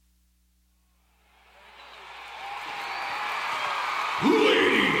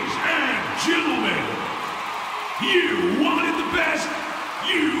gentlemen, you wanted the best,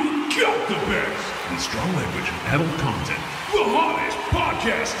 you got the best. In strong language and adult content, the hottest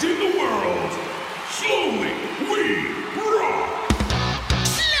podcast in the world. Slowly we rock.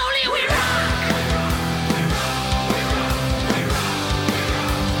 Slowly we rock.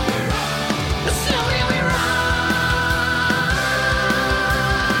 Slowly we rock.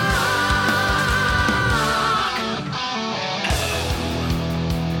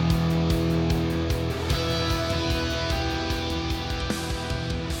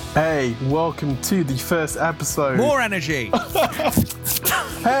 Hey, welcome to the first episode. More energy.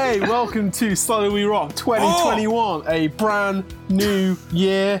 Hey, welcome to Slowly We Rock 2021, a brand new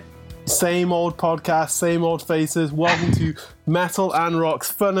year. Same old podcast, same old faces. Welcome to Metal and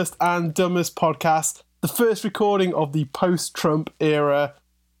Rock's funnest and dumbest podcast, the first recording of the post-Trump era.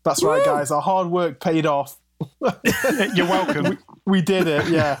 That's right, guys. Our hard work paid off. You're welcome. We did it.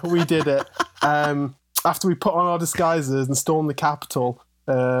 Yeah, we did it. After we put on our disguises and stormed the Capitol,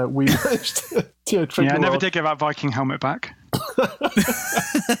 we managed to trick I the never world. did get that Viking helmet back.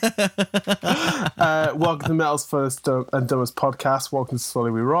 Welcome to Metal's first and dumbest podcast. Welcome to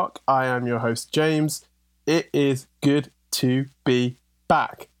Slowly We Rock. I am your host, James. It is good to be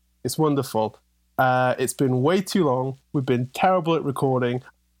back. It's wonderful. It's been way too long. We've been terrible at recording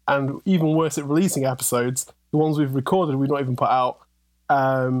and even worse at releasing episodes. The ones we've recorded, we've not even put out.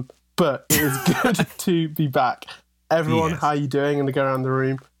 But it is good to be back. Everyone, How are you doing? I'm going to go around the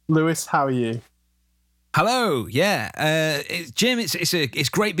room. Lewis, how are you? Hello. Yeah. Jim, it's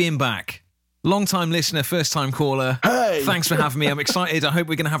great being back. Long-time listener, first-time caller. Hey! Thanks for having me. I'm excited. I hope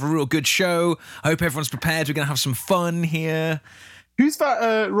we're going to have a real good show. I hope everyone's prepared. We're going to have some fun here. Who's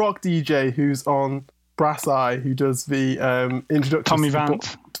that rock DJ who's on Brass Eye who does the introduction? Tommy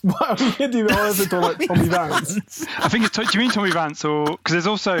Vance. What are we going to do? All of it like Tommy Vance? I think it's. Do you mean Tommy Vance or because there's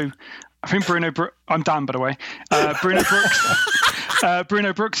also? I think I'm Dan, by the way. Bruno Brooks.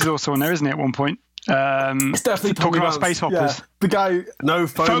 Bruno Brooks is also on there, isn't he? At one point. It's definitely Tommy talking about Vance. space operas. Yeah. The guy,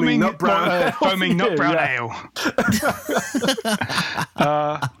 foaming not brown ale. Foaming not brown Yeah. ale.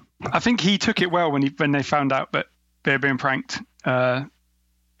 I think he took it well when they found out that they were being pranked, because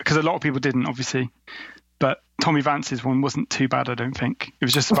a lot of people didn't, obviously. But Tommy Vance's one wasn't too bad, I don't think. It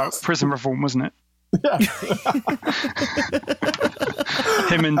was just about prison reform, wasn't it? Yeah.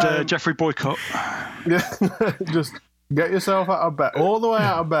 Him and Jeffrey Boycott. Yeah. Just get yourself out of bed, all the way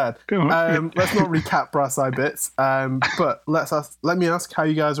out of bed. Let's not recap Brass Eye bits, but let me ask how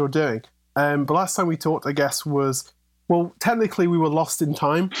you guys are doing. The last time we talked, I guess, was, well, technically we were lost in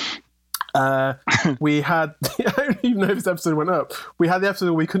time. We had, I don't even know if this episode went up. We had the episode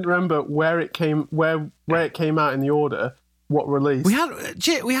where we couldn't remember where it came out in the order, what release. We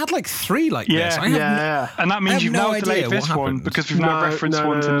had like three like this. Yeah. And that means you've no now idea delayed what this one happened. because we've now referenced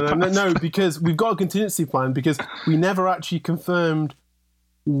ones in the past. No, because we've got a contingency plan because we never actually confirmed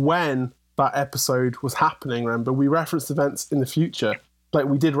when that episode was happening, remember? We referenced events in the future. Like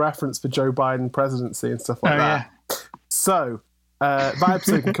we did reference the Joe Biden presidency and stuff like that. Yeah. So that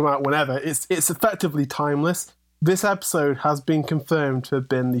episode can come out whenever. It's effectively timeless. This episode has been confirmed to have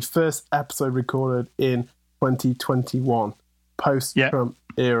been the first episode recorded in 2021, post-Trump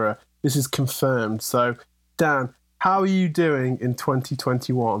era. This is confirmed. So, Dan, how are you doing in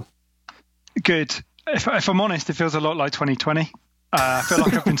 2021? Good. If I'm honest, it feels a lot like 2020. I feel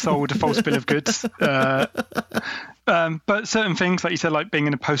like I've been sold a false bill of goods. But certain things, like you said, like being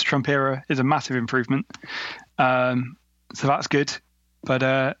in a post-Trump era is a massive improvement. So that's good. But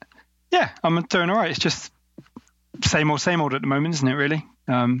I'm doing all right. It's just same old at the moment, isn't it, really?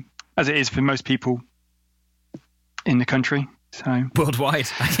 As it is for most people in the country. So Worldwide,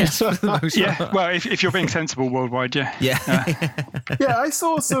 I guess. For the most part. Well, if you're being sensible worldwide, yeah. Yeah, I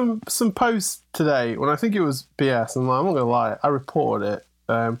saw some posts today when I think it was BS, and I'm not going to lie, I reported it.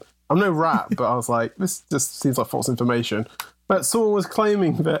 I'm no rat, but I was like, this just seems like false information. But someone was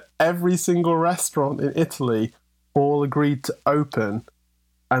claiming that every single restaurant in Italy all agreed to open,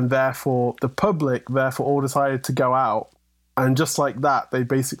 and therefore the public all decided to go out. And just like that, they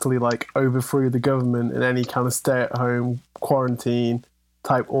basically like overthrew the government in any kind of stay-at-home quarantine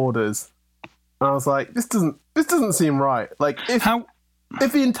type orders. And I was like, this doesn't seem right. Like if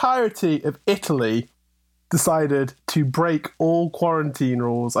the entirety of Italy decided to break all quarantine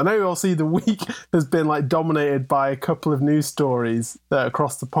rules, I know obviously the week has been like dominated by a couple of news stories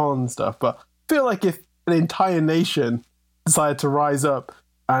across the pond and stuff, but I feel like if an entire nation decided to rise up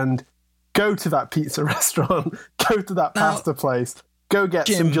and go to that pizza restaurant, go to that pasta place, go get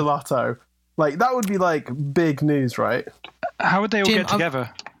some gelato. Like, that would be, like, big news, right? How would they all get together?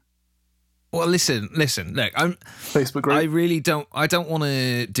 Well, listen. Look, Facebook group. I really don't. I don't want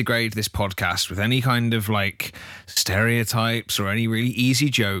to degrade this podcast with any kind of like stereotypes or any really easy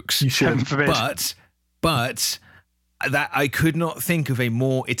jokes. You should. Heaven forbid. But that I could not think of a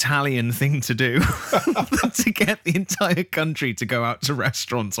more Italian thing to do than to get the entire country to go out to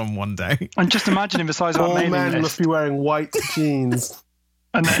restaurants on one day. And just imagine if the size of our All mailing men list. must be wearing white jeans.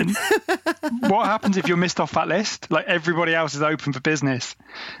 And then what happens if you're missed off that list? Like everybody else is open for business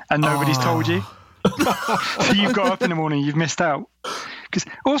and nobody's told you. So you've got up in the morning, you've missed out. Because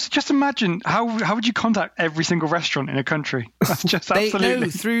also just imagine how would you contact every single restaurant in a country? That's just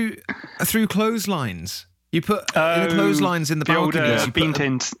absolutely through clotheslines. You put in the clotheslines in the old balconies. bean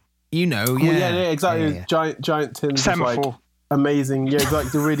tins. You know, Oh, yeah, yeah, exactly. Yeah. Giant tins of Semaphore. like amazing. Yeah,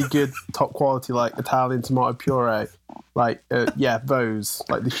 like the really good top quality like Italian tomato puree. Like those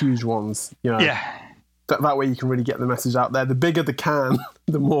like the huge ones. You know, Yeah. that way you can really get the message out there. The bigger the can,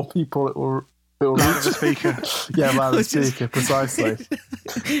 the more people it will Louder the speaker. Yeah, louder speaker, precisely.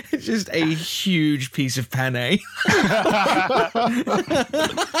 It's just a huge piece of penne.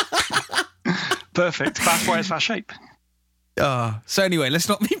 Perfect. That's why it's that shape. So anyway, let's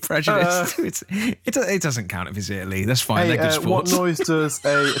not be prejudiced. It doesn't count if it's Italy. That's fine. Hey, They're good what sports. noise does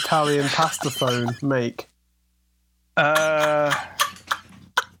a Italian pasta phone make?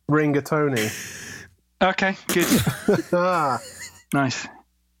 Ringatoni. Okay, good. Ah, Nice.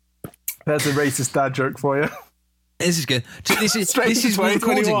 there's a racist dad joke for you. This is good. This is Straight to we're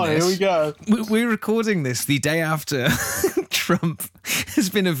recording 2021. Here we this. go. We're recording this the day after Trump has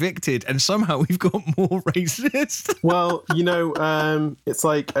been evicted, and somehow we've got more racist. Well, it's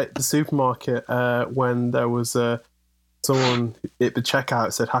like at the supermarket when there was someone at the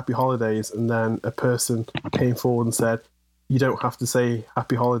checkout said Happy Holidays, and then a person came forward and said, you don't have to say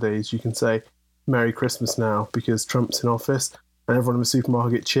Happy Holidays, you can say Merry Christmas now because Trump's in office, and everyone in the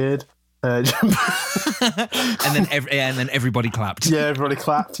supermarket cheered. and then everybody clapped. Yeah, everybody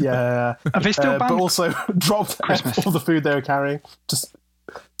clapped. Yeah, Have they still but banned also dropped Christmas? all the food they were carrying. Just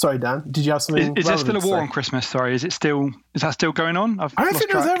sorry, Dan. Did you have something? Is there still a relevant to war say? on Christmas? Sorry, is that still going on? I don't think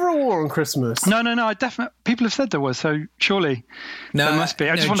there's ever a war on Christmas. No. I definitely. People have said there was, so surely there must be.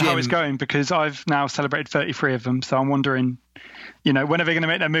 I just wonder how it's going because I've now celebrated 33 of them, so I'm wondering, when are they going to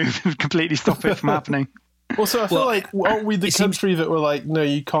make their move and completely stop it from happening? Also, I feel like aren't we the country that were like, no,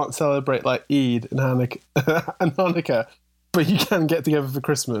 you can't celebrate like Eid and Hanukkah, but you can get together for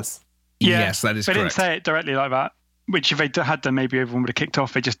Christmas. Yeah, Yes, that is they correct. didn't say it directly like that. Which if they had done, maybe everyone would have kicked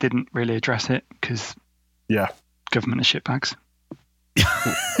off. They just didn't really address it because Yeah. government are shitbags.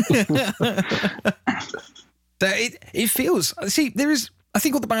 It feels. See, there is. I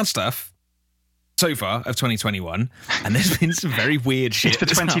think all the bad stuff so far of 2021, and there's been some very weird shit. It's the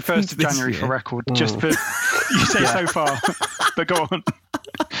that's 21st happened of this January year. for record. Just for you say so far, but go on.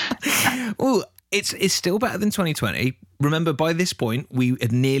 Well, it's still better than 2020. Remember, by this point, we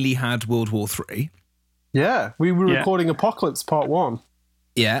had nearly had World War III. Yeah, we were Yeah. recording Apocalypse Part 1.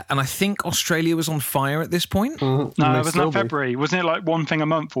 Yeah, and I think Australia was on fire at this point. No, it May was still not be. February. Wasn't it like one thing a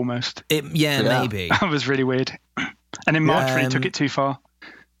month almost? Yeah, maybe. That was really weird. And in March, really took it too far.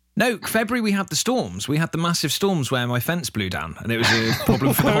 No, February we had the storms. We had the massive storms where my fence blew down, and it was a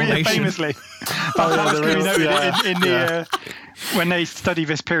problem for the whole nation. famously. That was there going to be is, noted in the when they study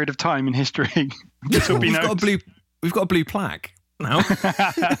this period of time in history. This will be noted. We've got a blue plaque now.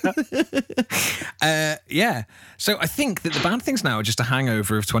 Yeah. So I think that the bad things now are just a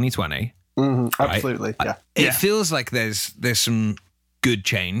hangover of 2020. Absolutely, yeah. It feels like there's some good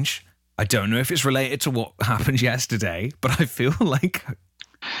change. I don't know if it's related to what happened yesterday, but I feel like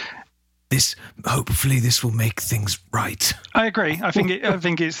hopefully this will make things right. I agree. I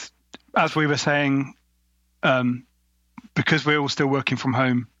think it's as we were saying, because we're all still working from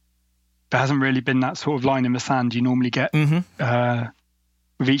home. There hasn't really been that sort of line in the sand you normally get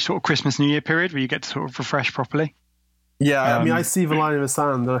with each sort of Christmas, New Year period where you get to sort of refresh properly. Yeah, I mean, I see the line in the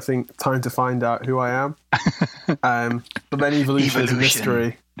sand and I think time to find out who I am. But then evolution is a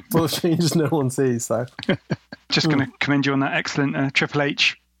mystery. Full of changes no one sees, so. Just going to commend you on that excellent Triple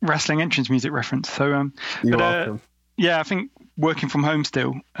H wrestling entrance music reference. So, You're welcome. Yeah, I think working from home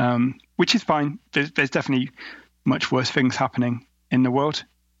still, which is fine. There's definitely much worse things happening in the world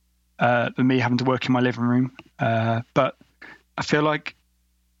than me having to work in my living room. But I feel like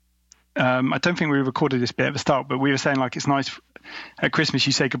I don't think we recorded this bit at the start, but we were saying like it's nice at Christmas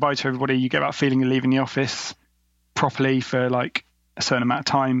you say goodbye to everybody. You get that feeling of leaving the office properly for like a certain amount of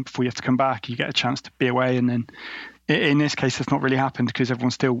time before you have to come back. You get a chance to be away, and then in this case, that's not really happened because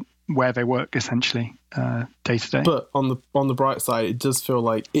everyone's still where they work essentially day to day. But on the bright side, it does feel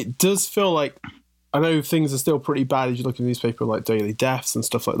like I know things are still pretty bad if you look at the newspaper, like daily deaths and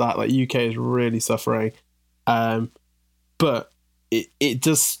stuff like that. Like UK is really suffering, but it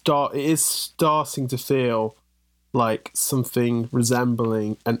is starting to feel like something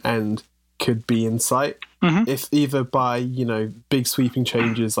resembling an end could be in sight. If either by big sweeping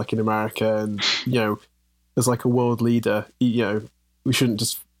changes like in America, and as like a world leader, we shouldn't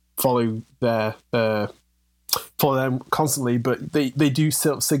just follow them constantly, but they do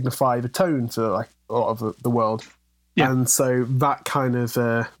sort of signify the tone for like a lot of the world. And so that kind of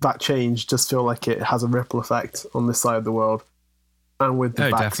that change just feel like it has a ripple effect on this side of the world. And with the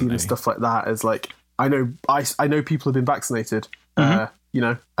vaccine definitely. and stuff like that, is like I know people have been vaccinated now,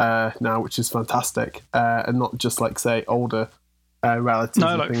 which is fantastic, and not just like say older relatives. No,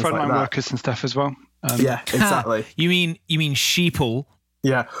 and like things frontline that. workers and stuff as well. Yeah, exactly. You mean sheeple?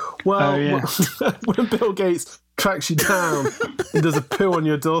 Yeah. Well, yeah. when Bill Gates tracks you down and does a poo on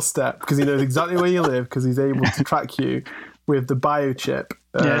your doorstep because he knows exactly where you live because he's able to track you with the biochip.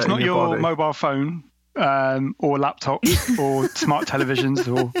 It's not in your body. mobile phone or laptop or smart televisions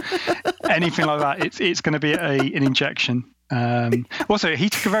or anything like that. It's going to be an injection. Also, he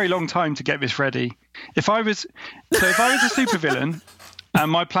took a very long time to get this ready. If I was a supervillain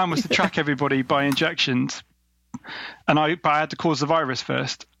and my plan was to track everybody by injections, but I had to cause the virus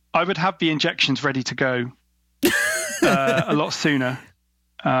first, I would have the injections ready to go a lot sooner.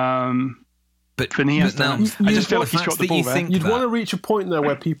 But than he has now, done. I just feel like he's dropped the ball there. You'd want to reach a point there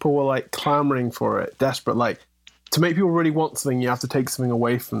where people were like clamoring for it, desperate. Like to make people really want something, you have to take something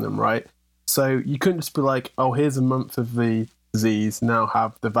away from them, right? So you couldn't just be like, "Oh, here's a month of the disease. Now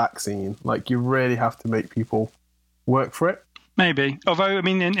have the vaccine." Like you really have to make people work for it. Maybe, although I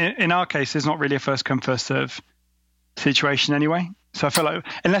mean, in our case, it's not really a first come first serve situation anyway. So I feel like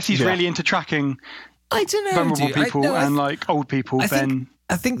unless he's really into tracking, I don't know, vulnerable people and like old people,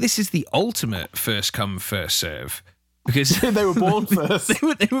 I think this is the ultimate first come first serve because they were born first. they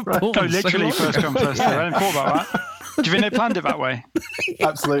were born. No, literally first come first serve. I hadn't thought about that. Do you think they planned it that way?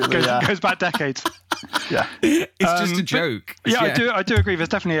 Absolutely, Goes back decades. Yeah, it's just a joke. I do agree. There's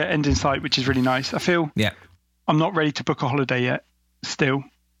definitely an end in sight, which is really nice. I feel I'm not ready to book a holiday yet. Still,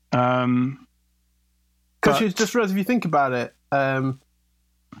 because you just realize if you think about it,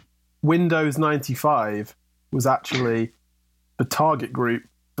 Windows 95 was actually the target group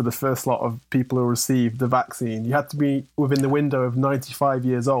for the first lot of people who received the vaccine. You had to be within the window of 95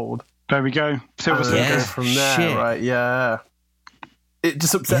 years old. There we go. Silver Go from there, right? Yeah. It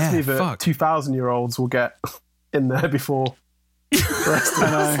just upsets me that 2,000-year-olds will get in there before the rest of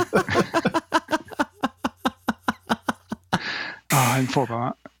us. I hadn't thought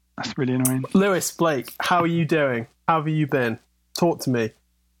about that. That's really annoying. Lewis, Blake, how are you doing? How have you been? Talk to me.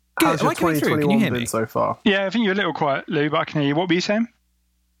 How's your 2021 been so far? Yeah, I think you're a little quiet, Lou, but I can hear you. What were you saying?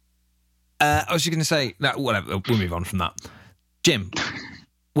 I was just going to say, whatever, we'll move on from that. Jim,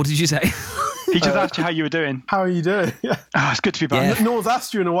 what did you say? He just asked you how you were doing. How are you doing? Yeah. It's good to be back. No one's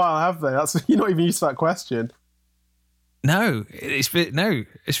asked you in a while, have they? You're not even used to that question. No, it's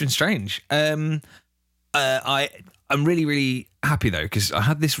been strange. I'm really, really happy though, because I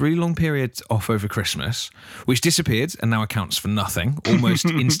had this really long period off over Christmas, which disappeared and now accounts for nothing almost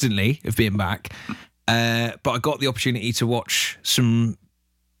instantly of being back. But I got the opportunity to watch some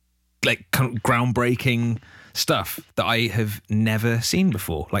like kind of groundbreaking stuff that I have never seen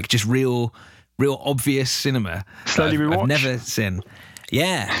before, like just real obvious cinema. Slowly rewatch. I've never seen.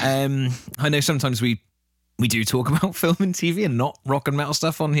 Yeah, I know sometimes we do talk about film and TV and not rock and metal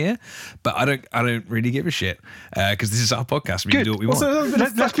stuff on here, but I don't really give a shit because this is our podcast. We can do what we want.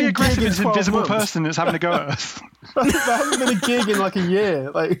 Let's be aggressive as an invisible person that's having a go at us. There hasn't been a gig in like a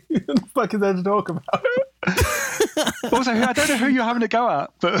year. Like, what the fuck is there to talk about? Also, I don't know who you're having a go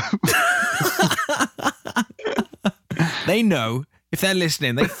at, but they know. If they're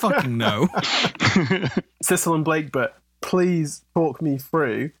listening, they fucking know. Cecil and Blake, but please talk me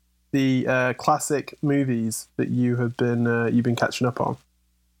through the classic movies that you've been catching up on.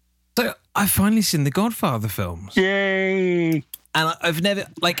 So I've finally seen the Godfather films. Yay! And I've never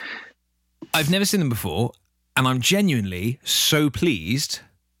seen them before, and I'm genuinely so pleased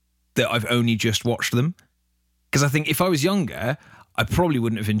that I've only just watched them. Because I think if I was younger, I probably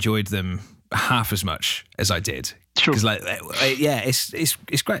wouldn't have enjoyed them half as much as I did. Sure. Because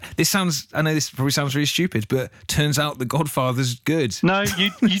it's great. I know this probably sounds really stupid, but turns out The Godfather's good. No,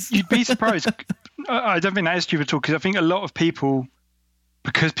 you'd be surprised. I don't think that is stupid at all, because I think a lot of people,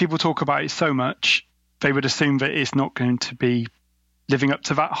 because people talk about it so much, they would assume that it's not going to be living up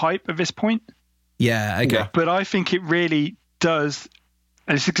to that hype at this point. Yeah, okay. Yeah. But I think it really does,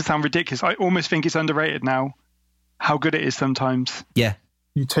 and this is going to sound ridiculous, I almost think it's underrated now, how good it is sometimes. Yeah.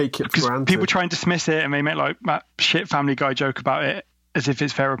 you take it for Because granted. people try and dismiss it, and they make like that shit Family Guy joke about it as if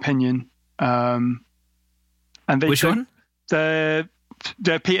it's their opinion. And they Which one? The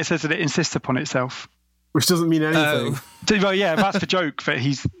Peter says that it insists upon itself. Which doesn't mean anything. Well, yeah, that's the joke, that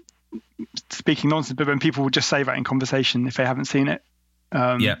he's speaking nonsense. But then people will just say that in conversation if they haven't seen it.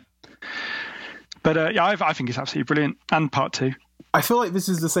 Yeah. But yeah, I think it's absolutely brilliant. And part 2. I feel like this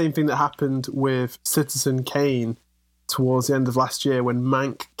is the same thing that happened with Citizen Kane towards the end of last year when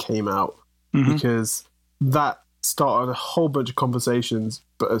Mank came out, because that started a whole bunch of conversations,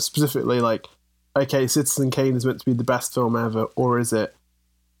 but specifically like, okay, Citizen Kane is meant to be the best film ever, or is it?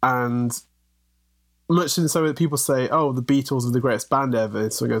 And much in the same way that people say, oh, the Beatles are the greatest band ever,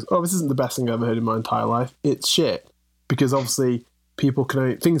 so it goes, oh, this isn't the best thing I've ever heard in my entire life. It's shit. Because obviously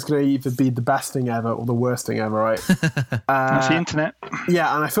things can either be the best thing ever or the worst thing ever, right? That's the internet.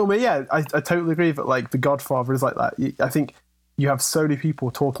 Yeah, and I totally agree that like The Godfather is like that. I think you have so many people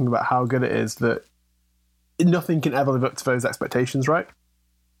talking about how good it is that nothing can ever live up to those expectations, right?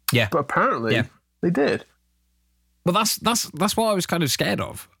 Yeah. But apparently they did. Well, that's what I was kind of scared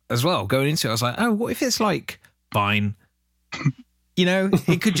of as well. Going into it, I was like, oh, what if it's like fine? You know,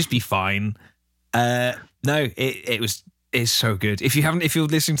 it could just be fine. No, it's so good. If you're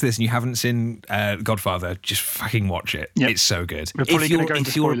listening to this and you haven't seen Godfather, just fucking watch it. Yep. It's so good.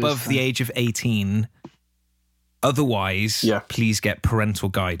 If you're above the age of 18, otherwise, please get parental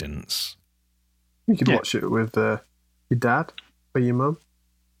guidance. You could watch it with your dad or your mum.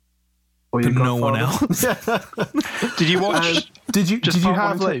 Or your no one else. Did you watch? Did you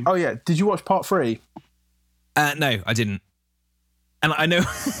have? Like, oh yeah. Did you watch part 3? No, I didn't. And I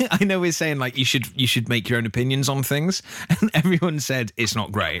know we're saying like you should make your own opinions on things, and everyone said it's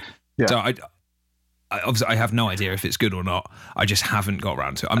not great. Yeah. So I obviously I have no idea if it's good or not. I just haven't got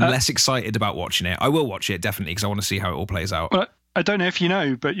around to it. I'm less excited about watching it. I will watch it definitely because I want to see how it all plays out. Well, I don't know if you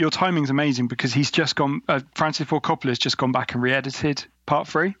know, but your timing's amazing because he's just gone. Francis Ford Coppola's just gone back and re-edited part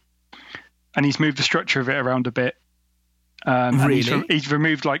 3, and he's moved the structure of it around a bit. Really? He's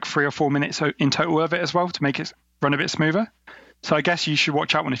removed like 3 or 4 minutes in total of it as well to make it run a bit smoother. So I guess you should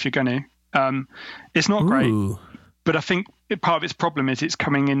watch that one if you're going to. It's not great, but I think part of its problem is it's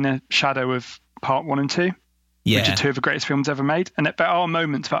coming in the shadow of part 1 and 2, which are 2 of the greatest films ever made. And there are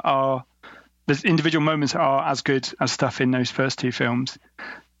moments there's individual moments that are as good as stuff in those first 2 films.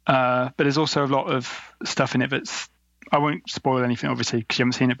 But there's also a lot of stuff in it I won't spoil anything obviously because you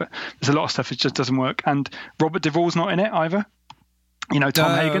haven't seen it, but there's a lot of stuff that just doesn't work. And Robert Duvall's not in it either. You know,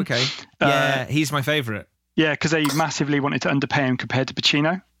 Tom Hagen. Okay. Yeah, he's my favourite. Yeah, because they massively wanted to underpay him compared to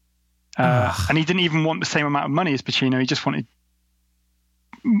Pacino. And he didn't even want the same amount of money as Pacino. He just wanted,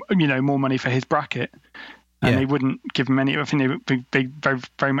 more money for his bracket. And they wouldn't give him any. I think they very,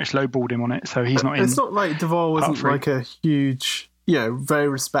 very much lowballed him on it. So he's not in. It's not like Duvall wasn't like a huge, very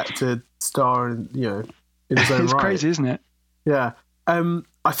respected star in his own right. It's crazy, isn't it? Yeah.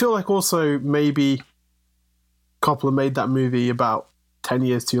 I feel like also maybe Coppola made that movie about 10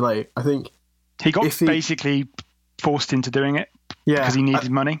 years too late. I think he got basically forced into doing it because he needed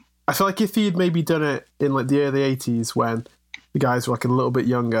money. I feel like if he had maybe done it in like the early 80s when the guys were like a little bit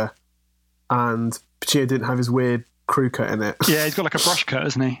younger and Pacino didn't have his weird crew cut in it. Yeah, he's got like a brush cut,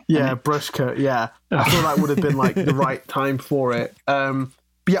 hasn't he? Yeah, brush cut, yeah. I thought that would have been like the right time for it. But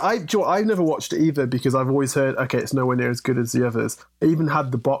yeah, I've never watched it either because I've always heard, okay, it's nowhere near as good as the others. I even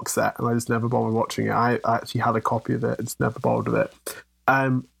had the box set and I just never bothered watching it. I actually had a copy of it and just never bothered with it.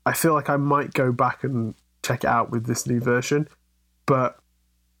 I feel like I might go back and check it out with this new version. But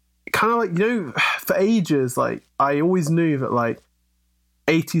kind of like, for ages, like I always knew that like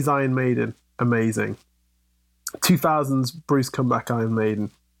 80s Iron Maiden, amazing. 2000s Bruce Comeback Iron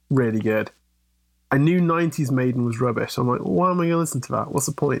Maiden, really good. I knew 90s Maiden was rubbish. I'm like, why am I going to listen to that? What's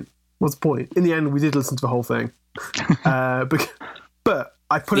the point? In the end, we did listen to the whole thing. But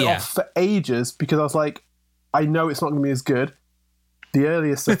I put it off for ages because I was like, I know it's not going to be as good. The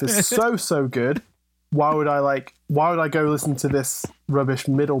earlier stuff is so good. Why would I go listen to this rubbish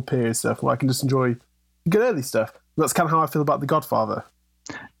middle period stuff where I can just enjoy good early stuff? That's kind of how I feel about The Godfather.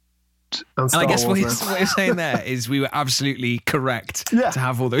 And I guess what you're saying there is we were absolutely correct to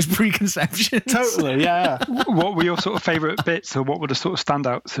have all those preconceptions. Totally, yeah. What were your sort of favourite bits, or what were the sort of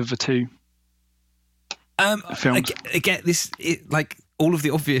standouts of the 2 films? Again, like all of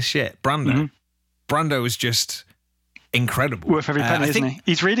the obvious shit. Brando was just incredible. Worth every penny, isn't he?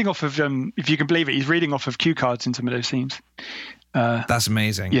 He's reading off of, if you can believe it, he's reading off of cue cards in some of those scenes. That's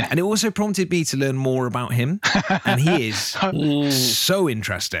amazing. Yeah. And it also prompted me to learn more about him. And he is so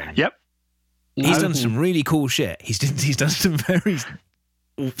interesting. Yep. He's done some really cool shit. He's done some very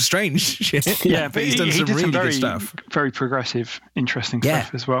strange shit. Yeah, but he's done some did really very, good stuff. very progressive, interesting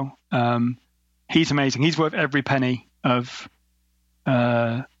stuff as well. He's amazing. He's worth every penny of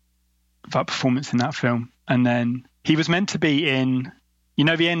that performance in that film. And then he was meant to be in,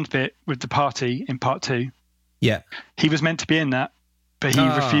 the end bit with the party in part 2. Yeah. He was meant to be in that, but he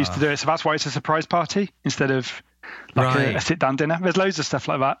refused to do it. So that's why it's a surprise party instead of like a sit-down dinner. There's loads of stuff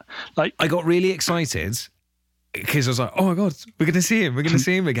like that. Like I got really excited because I was like, oh my God, we're going to see him. We're going to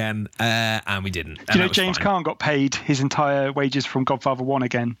see him again. And we didn't. Do you know James Caan got paid his entire wages from Godfather 1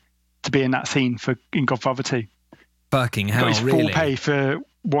 again to be in that scene in Godfather 2? Fucking hell, got his really? full pay for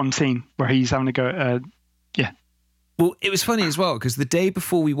one scene where he's having to go at Well, it was funny as well because the day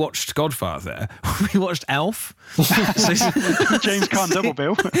before we watched Godfather, we watched Elf. So, James Caan double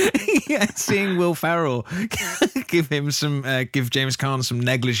bill. Yeah, seeing Will Ferrell give James Caan some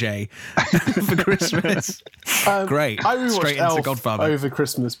negligee for Christmas. Great. I rewatched Straight Elf into Godfather over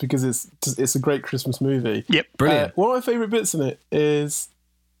Christmas because it's a great Christmas movie. Yep, brilliant. One of my favourite bits in it is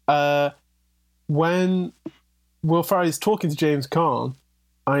when Will Ferrell is talking to James Caan.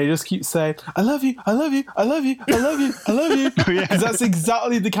 And he just keeps saying, I love you, I love you, I love you, I love you, I love you. Because that's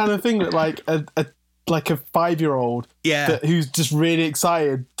exactly the kind of thing that like a 5-year-old who's just really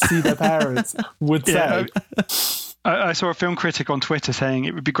excited to see their parents would say. I saw a film critic on Twitter saying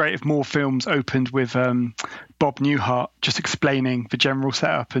it would be great if more films opened with Bob Newhart just explaining the general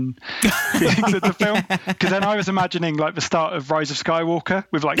setup and feelings of the film. Because then I was imagining like the start of Rise of Skywalker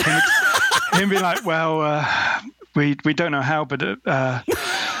with like him being like, well, we don't know how, but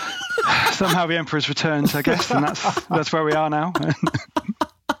somehow the Emperor's returned, I guess, and that's where we are now.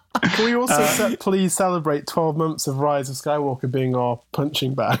 Can we also please celebrate 12 months of Rise of Skywalker being our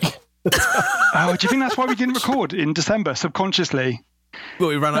punching bag? Oh, do you think that's why we didn't record in December subconsciously? Well,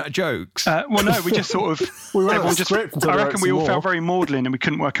 we ran out of jokes. Well, no, we just sort of. I reckon we all felt very maudlin, and we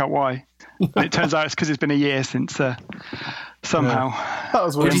couldn't work out why. And it turns out it's because it's been a year since somehow. Yeah. That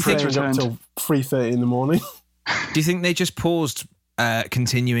was when we stayed up till 3:30 in the morning. Do you think they just paused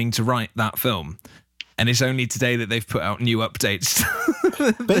continuing to write that film? And it's only today that they've put out new updates.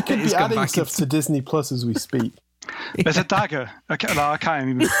 They could be adding stuff to Disney Plus as we speak. There's a dagger. Okay, no, I can't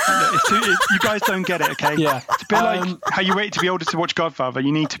even. You guys don't get it, okay? Yeah. It's a bit like how you wait to be older to watch Godfather.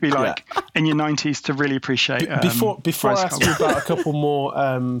 You need to be like in your 90s to really appreciate. Before I ask you about a couple more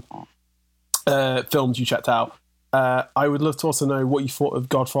films you checked out, I would love to also know what you thought of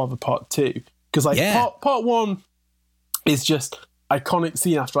Godfather Part 2. Because part 1 is just iconic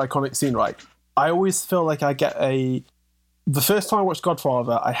scene after iconic scene, right? I always feel like I get the first time I watched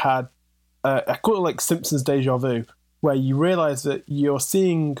Godfather, I had I call it like Simpsons deja vu, where you realise that you're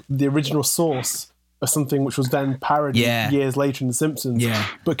seeing the original source of something which was then parodied years later in The Simpsons. Yeah.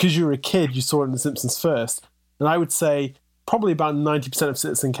 But because you were a kid, you saw it in The Simpsons first. And I would say probably about 90% of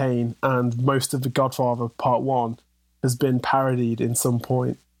Citizen Kane and most of The Godfather Part 1 has been parodied in some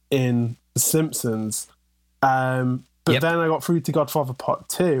point in The Simpsons. But then I got through to Godfather Part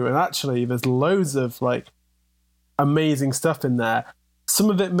 2, and actually there's loads of like amazing stuff in there. Some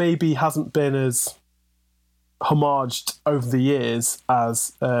of it maybe hasn't been as homaged over the years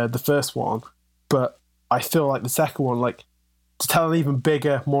as the first one, but I feel like the second one, like to tell an even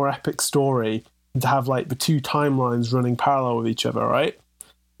bigger, more epic story and to have like the two timelines running parallel with each other, right?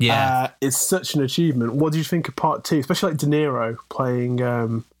 Yeah. It's such an achievement. What do you think of Part 2? Especially like De Niro playing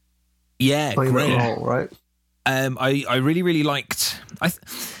great that role, right? I really, really liked.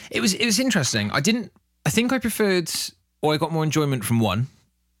 It was interesting. I think I preferred, or I got more enjoyment from 1.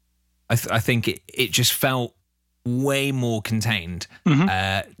 I think it just felt way more contained.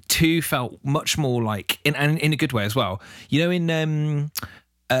 Mm-hmm. 2 felt much more like, in a good way as well. You know, in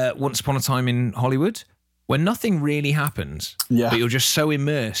Once Upon a Time in Hollywood, when nothing really happens, but you're just so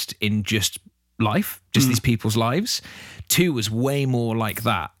immersed in just life, just these people's lives. 2 was way more like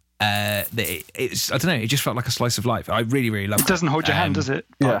that. It's I don't know. It just felt like a slice of life. I really, really loved it. It doesn't hold your hand, does it?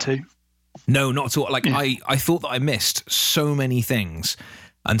 Part 2. No, not at all. Like I thought that I missed so many things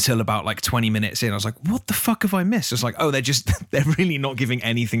until about like 20 minutes in. I was like, what the fuck have I missed? It's like, oh, they're really not giving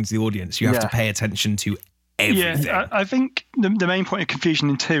anything to the audience. You have to pay attention to everything. Yeah, I think the main point of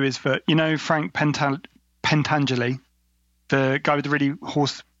confusion in 2 is that, you know, Frank Pentangeli, the guy with the really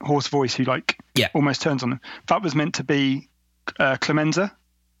hoarse voice who like almost turns on him. That was meant to be Clemenza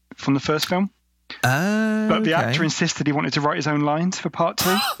from the first film. But the actor insisted he wanted to write his own lines for Part 2.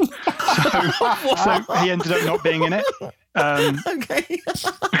 so he ended up not being in it.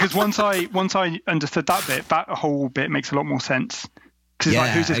 Because once I understood that bit, that whole bit makes a lot more sense. Because it's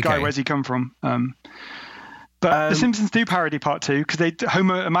like, who's this guy? Where's he come from? But The Simpsons do parody Part 2 because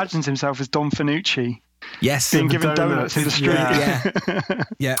Homer imagines himself as Don Fanucci Yes. being the given donuts in the street.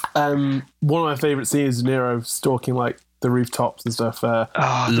 Yeah. One of my favourite scenes is Nero stalking like the rooftops and stuff. The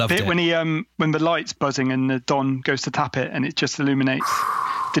Loved bit it. when he when the light's buzzing and the Don goes to tap it and it just illuminates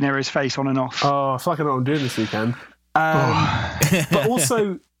De Niro's face on and off. Oh, I feel like I know what I'm doing this weekend. But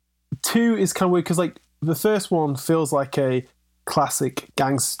also, 2 is kind of weird because like the first one feels like a classic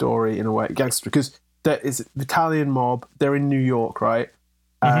gangster story in a way, because there is the Italian mob. They're in New York, right?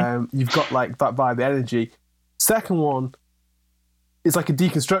 You've got like that vibe, the energy. Second one is like a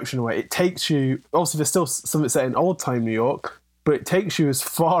deconstruction in a way. It takes you. Obviously, there's still some of it set in old time New York, but it takes you as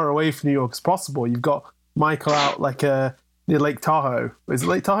far away from New York as possible. You've got Michael out like near Lake Tahoe. Is it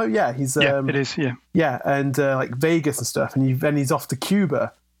Lake Tahoe? Yeah, he's it is. yeah, and like Vegas and stuff, and then he's off to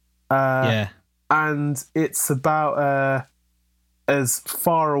Cuba. And it's about as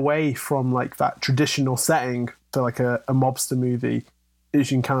far away from like that traditional setting for like a mobster movie as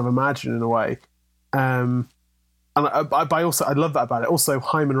you can kind of imagine in a way. And I love that about it. Also,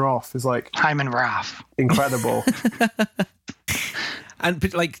 Hyman Roth is like incredible.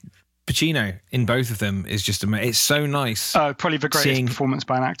 And like Pacino in both of them is just amazing. It's so nice. Probably the greatest performance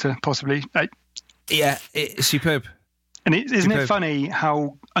by an actor, possibly. It's superb. And isn't it funny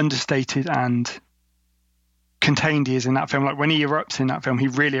how understated and contained he is in that film? Like when he erupts in that film, he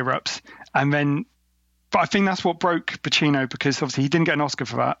really erupts. But I think that's what broke Pacino, because obviously he didn't get an Oscar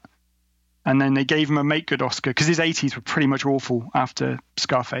for that. And then they gave him a make good Oscar because his 80s were pretty much awful after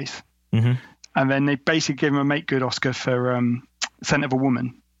Scarface. Mm-hmm. And then they basically gave him a make good Oscar for Scent of a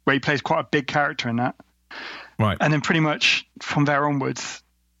Woman, where he plays quite a big character in that. Right. And then pretty much from there onwards,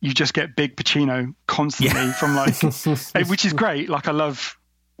 you just get big Pacino constantly from like, which is great. Like I love,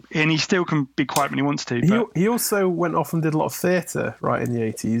 and he still can be quiet when he wants to. But He also went off and did a lot of theatre right in the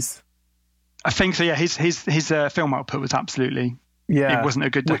 80s. I think so. Yeah, his film output was absolutely. Yeah, it wasn't a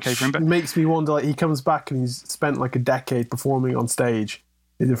good decade for him. But it makes me wonder. Like he comes back and he's spent like a decade performing on stage.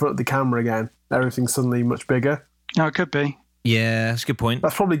 He's in front of the camera again. Everything's suddenly much bigger. No, it could be. Yeah, that's a good point.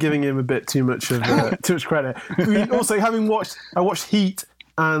 That's probably giving him a bit too much of too much credit. I mean, also, I watched Heat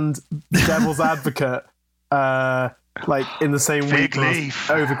and The Devil's Advocate like in the same week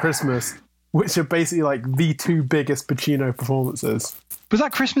over Christmas, which are basically like the 2 biggest Pacino performances. Was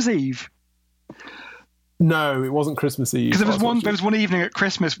that Christmas Eve? No, it wasn't Christmas Eve. Because there was one evening at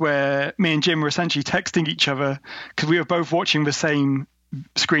Christmas where me and Jim were essentially texting each other because we were both watching the same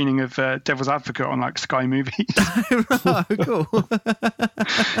screening of Devil's Advocate on like Sky Movies. Oh, cool.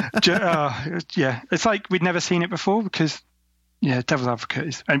 Yeah, it's like we'd never seen it before because Devil's Advocate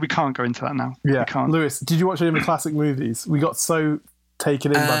is, and we can't go into that now. Yeah, we can't. Lewis, did you watch any of the classic movies? We got so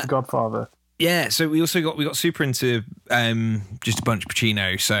taken in by The Godfather. Yeah, so we got super into just a bunch of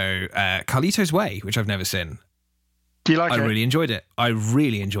Pacino. So Carlito's Way, which I've never seen. Do you like it? I really enjoyed it.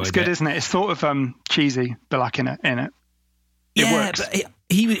 It's good, isn't it? It's sort of cheesy, but like in it. It works. But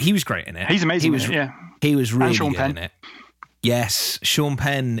he was great in it. He's amazing. Yeah, he was really Sean good Penn. in it. Yes, Sean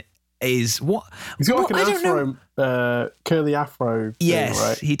Penn is what? He's got what, like an afro, curly afro. Yes, thing,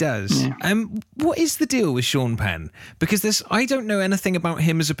 right? he does. Yeah. What is the deal with Sean Penn? Because I don't know anything about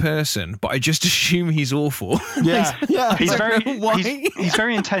him as a person, but I just assume he's awful. Yeah, yeah. He's why? he's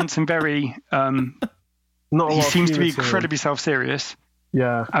very intense and very. Not a lot he of seems to be humour him. incredibly self-serious.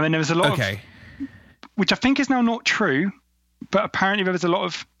 Yeah. I mean, there was a lot Okay. of, which I think is now not true, but apparently there was a lot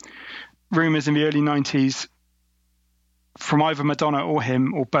of rumours in the early 90s from either Madonna or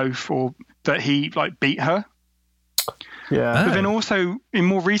him or both, or that he like beat her. Yeah. But then also in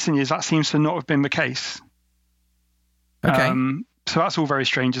more recent years, that seems to not have been the case. Okay. So that's all very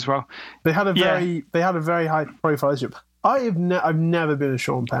strange as well. They had a very high profile relationship. I've never been a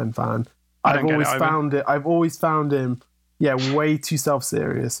Sean Penn fan. I've always found him way too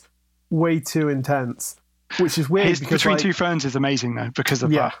self-serious, way too intense, which is weird. Because Between Two Ferns is amazing though because of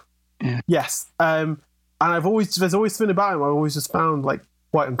that. Yeah. Yes. And there's always something about him I've always just found like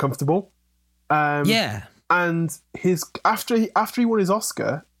quite uncomfortable. Yeah. And his after he won his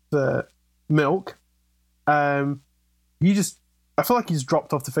Oscar for Milk, I feel like he's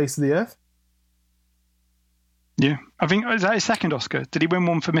dropped off the face of the earth. Yeah, I think is that his second Oscar? Did he win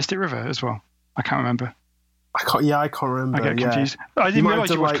one for Mystic River as well? I can't remember. I can't remember. I get confused. I didn't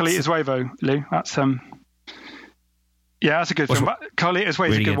realise you watched Carlito's Way though, Lou. That's that's a good film. But Carlito's Way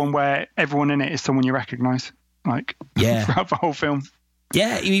is a good one where everyone in it is someone you recognise, like throughout the whole film.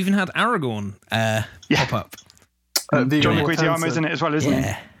 Yeah, you even had Aragorn pop up. John Leguizamo's in it as well, isn't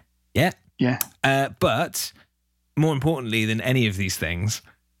he? Yeah. But more importantly than any of these things,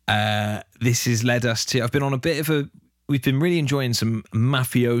 this has led us to. I've been on we've been really enjoying some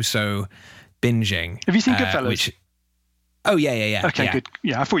mafioso binging. Have you seen Goodfellas? Oh yeah. Okay, good.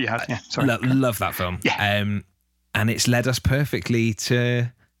 Yeah, I thought you had. Yeah, sorry. Love that film. Yeah. And it's led us perfectly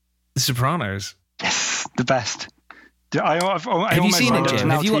to The Sopranos. Yes, the best. Have you seen it, Jim?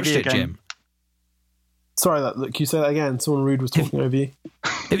 Have you watched it, Jim? Sorry, can you say that again? Someone rude was talking over you.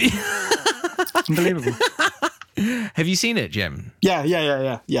 Unbelievable. Have you seen it, Jim? Yeah.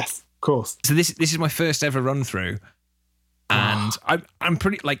 Yes, of course. So this is my first ever run through, and I'm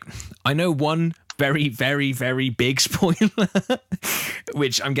pretty I know one very, very, very big spoiler,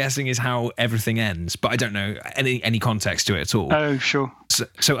 which I'm guessing is how everything ends, but I don't know any context to it at all. Oh, sure.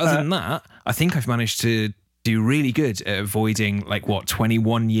 So other than that, I think I've managed to do really good at avoiding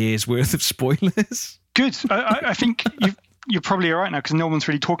 21 years worth of spoilers. Good. I think you're probably all right now because no one's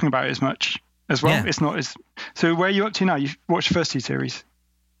really talking about it as much as well. Yeah. It's not as. So where are you up to now? You've watched the first 2 series.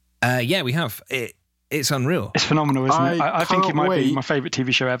 Yeah, we have. It's unreal. It's phenomenal, isn't it? I think it might be my favourite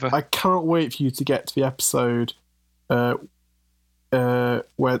TV show ever. I can't wait for you to get to the episode where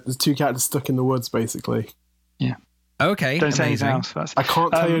the 2 characters stuck in the woods, basically. Yeah. Okay. Don't say anything else. I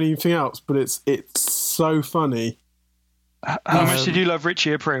can't tell you anything else, but it's so funny. How much did you love Richie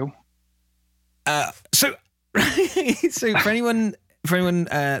Aprile? So for anyone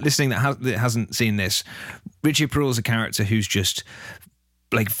listening that hasn't seen this, Richie Aprile is a character who's just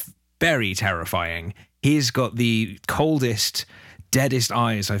very terrifying. He's got the coldest, deadest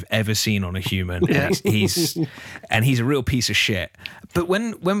eyes I've ever seen on a human. Yeah. He's a real piece of shit. But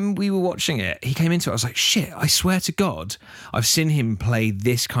when we were watching it, he came into it, I was like, shit, I swear to God, I've seen him play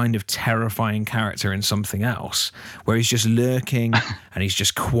this kind of terrifying character in something else, where he's just lurking and he's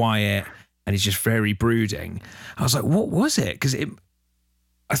just quiet and he's just very brooding. I was like, what was it? Because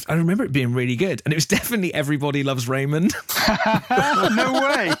I remember it being really good, and it was definitely Everybody Loves Raymond. No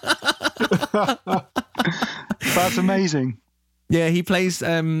way. That's amazing. Yeah, he plays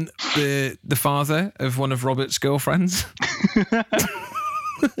the father of one of Robert's girlfriends.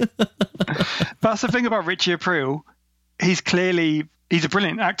 That's the thing about Richie Aprile. He's a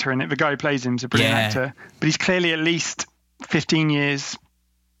brilliant actor in it. The guy who plays him is a brilliant actor, but he's clearly at least 15 years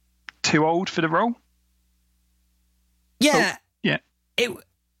too old for the role. Yeah. Oh, yeah.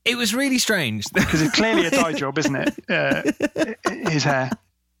 It was really strange. Because it's clearly a dye job, isn't it? His hair.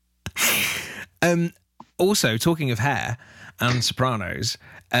 Also, talking of hair and Sopranos,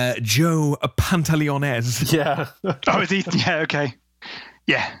 Joe Pantaleones. Yeah. Oh, is he? Yeah, okay.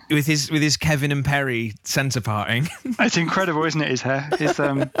 Yeah. With his Kevin and Perry centre parting. It's incredible, isn't it, his hair?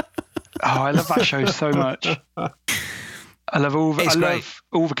 I love that show so much. I love all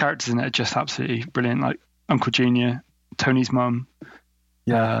the characters in it are just absolutely brilliant. Like Uncle Junior, Tony's mum.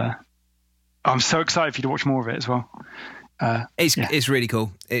 Yeah. I'm so excited for you to watch more of it as well. It's really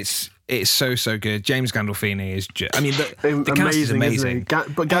cool. It's so good. James Gandolfini is just, the cast is amazing. But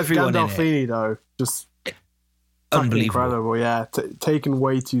Gandolfini though, just unbelievable, incredible. Yeah, taken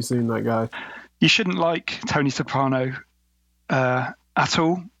way too soon, that guy. You shouldn't like Tony Soprano at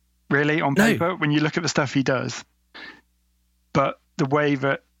all, really, on paper when you look at the stuff he does. But the way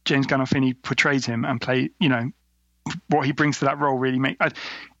that James Gandolfini portrays him and what he brings to that role really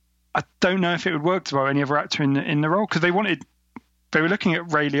I don't know if it would work as well any other actor in the role, because they were looking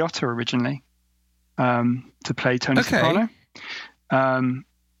at Ray Liotta originally to play Tony Soprano,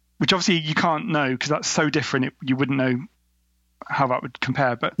 which obviously you can't know because that's so different. You wouldn't know how that would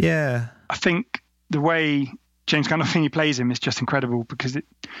compare. But yeah, I think the way James Gandolfini plays him is just incredible because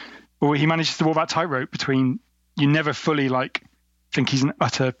he manages to walk that tightrope between you never fully think he's an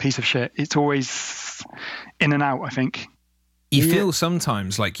utter piece of shit. It's always in and out, I think. You feel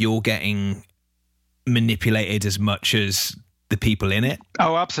sometimes like you're getting manipulated as much as the people in it.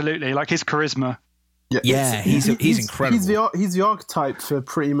 Oh, absolutely. Like his charisma. Yeah, he's incredible. He's the archetype for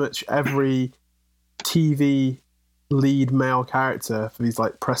pretty much every TV lead male character for these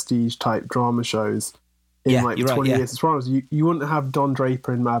prestige type drama shows in 20 years. As far as you wouldn't have Don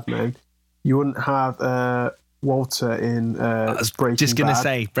Draper in Mad Men. You wouldn't have Walter in Breaking Bad. I was just going to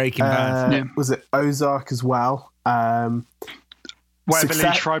say Breaking Bad. Was it Ozark as well? Whatever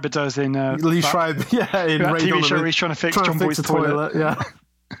Lee Schreiber does in Schreiber, in that TV show where he's trying to fix John Boy's toilet. Yeah.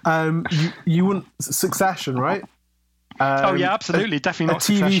 You wouldn't Succession, right? Absolutely, definitely not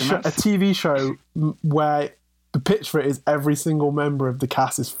Succession. A TV show where the pitch for it is every single member of the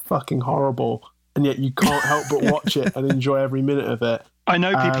cast is fucking horrible, and yet you can't help but watch it and enjoy every minute of it. I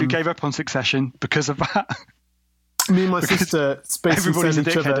know people who gave up on Succession because of that. Me and my sister basically send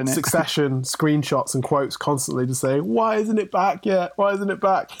each other Succession screenshots and quotes constantly to say, why isn't it back yet? Why isn't it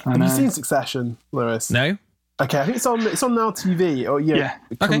back? Have you seen Succession, Lewis? No. Okay, I think it's on Now TV.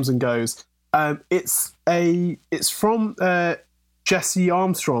 It comes and goes. It's from Jesse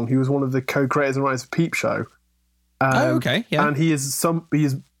Armstrong, who was one of the co-creators and writers of Peep Show. Okay, yeah. And he's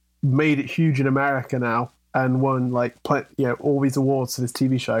made it huge in America now and won like all these awards for this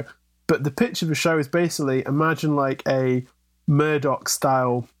TV show. But the pitch of the show is basically imagine like a Murdoch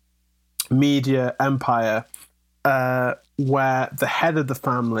style media empire where the head of the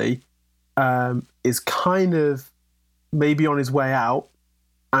family is kind of maybe on his way out,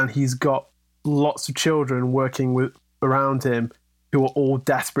 and he's got lots of children working around him who are all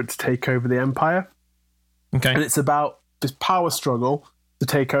desperate to take over the empire. Okay. And it's about this power struggle to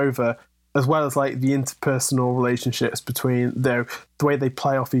take over, as well as like the interpersonal relationships between the way they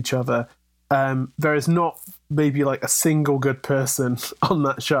play off each other. There is not maybe like a single good person on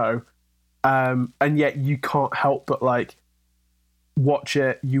that show, and yet you can't help but like watch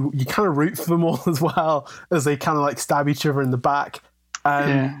it. You kind of root for them all as well as they kind of like stab each other in the back.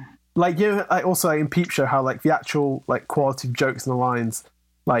 Like I also like in Peep Show how like the actual like quality of jokes and the lines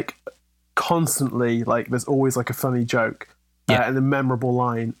like constantly like there's always like a funny joke and a memorable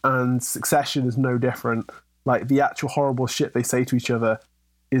line, and Succession is no different. Like the actual horrible shit they say to each other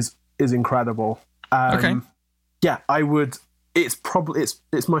is incredible. Yeah, I would. It's probably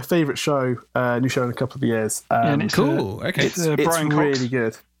it's my favorite show, new show in a couple of years. And it's cool. It's it's Brian Cox really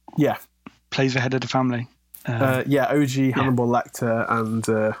good. Yeah, plays the head of the family. OG Hannibal Lecter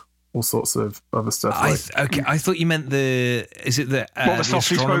and all sorts of other stuff. I thought you meant the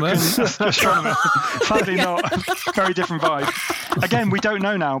Softly astronomer? spoken astronomer. Sadly not. Very different vibe. Again, we don't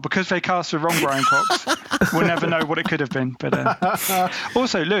know now because they cast the wrong Brian Cox. We'll never know what it could have been. But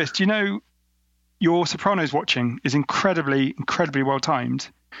also, Lewis, do you know your Sopranos watching is incredibly well timed,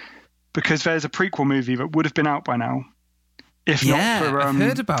 because there's a prequel movie that would have been out by now if not for I've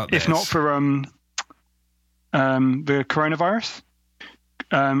heard about this. if not for the coronavirus.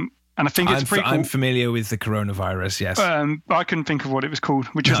 And I think it's a prequel. I'm familiar with the coronavirus, yes. I couldn't think of what it was called,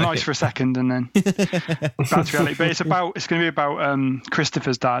 which was nice for a second, and then back to reality. But it's going to be about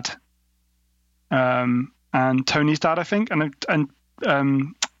Christopher's dad, and Tony's dad, I think, and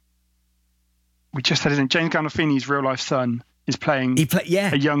we just said his name. James Gandolfini's real life son is playing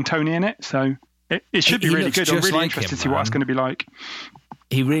a young Tony in it, so it should be really good. I'm really interested to see what it's going to be like.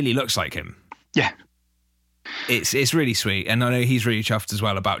 He really looks like him. Yeah. It's really sweet, and I know he's really chuffed as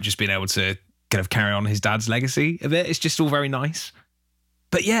well about just being able to kind of carry on his dad's legacy a bit. It's just all very nice.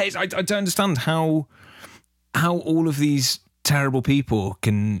 But yeah, I don't understand how all of these terrible people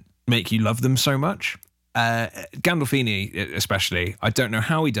can make you love them so much. Gandolfini especially, I don't know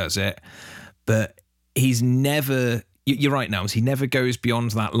how he does it, but he's never... You're right, Nels, he never goes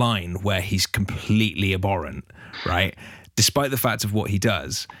beyond that line where he's completely abhorrent, right? Despite the fact of what he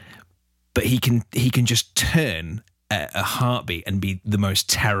does... But he can just turn a heartbeat and be the most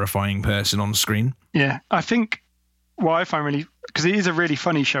terrifying person on screen. Yeah, I think what I find really, because it is a really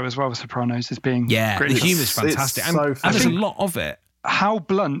funny show as well, The Sopranos, as being the humour's fantastic, and there's a lot of it. How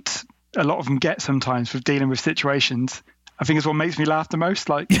blunt a lot of them get sometimes with dealing with situations, I think is what makes me laugh the most.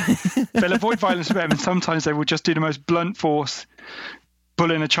 Like they'll avoid violence a bit, and sometimes they will just do the most blunt force,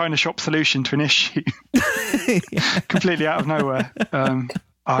 pull in a China shop solution to an issue, completely out of nowhere.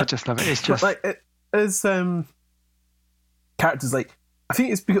 I just love it. It's just like as characters. Like I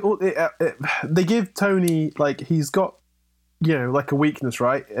think it's because they give Tony like he's got like a weakness,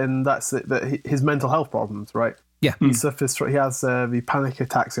 right? And that's it, that his mental health problems, right? Yeah, he suffers. He has the panic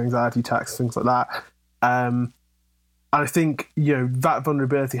attacks, anxiety attacks, things like that. And I think that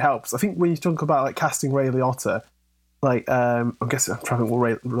vulnerability helps. I think when you talk about like casting Ray Liotta, like I guess I'm trying to think what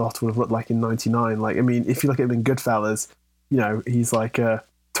Ray Liotta would have looked like in '99. Like I mean, if you look at him in Goodfellas, he's like a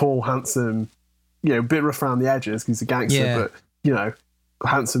tall, handsome, a bit rough around the edges because he's a gangster, but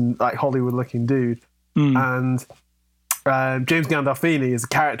handsome, like Hollywood-looking dude. And James Gandolfini is a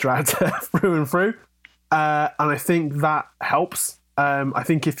character actor through and through, and I think that helps. I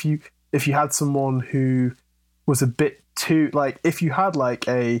think if you had someone who was a bit too like, if you had like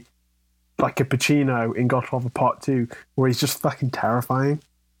a Pacino in Godfather Part 2, where he's just fucking terrifying.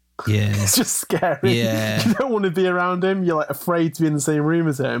 Yeah, it's just scary. Yeah, you don't want to be around him. You're like afraid to be in the same room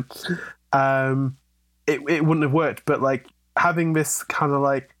as him. It wouldn't have worked. But like having this kind of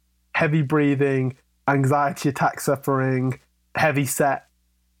like heavy breathing, anxiety attack suffering, heavy set,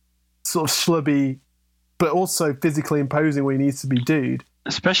 sort of schlubby, but also physically imposing when he needs to be dude.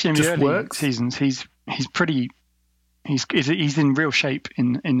 Especially in the early seasons, he's in real shape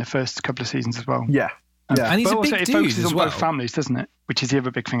in the first couple of seasons as well. Yeah. Yeah. And he's but a also big it dude focuses as on well. both families, doesn't it? Which is the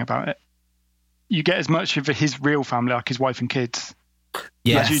other big thing about it. You get as much of his real family, like his wife and kids,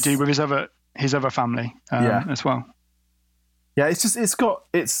 as you do with his other family as well. Yeah, it's got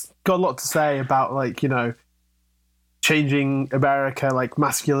a lot to say about like changing America, like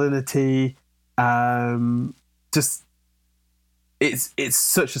masculinity, just it's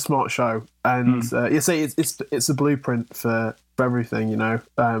such a smart show, and it's a blueprint for everything, you know.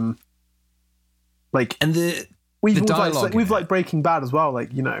 Like, and the dialogue we've like Breaking Bad as well.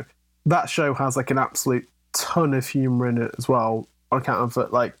 Like, you know, that show has like an absolute ton of humor in it as well. On account of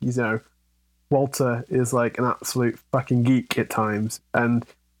that, like, you know, Walter is like an absolute fucking geek at times, and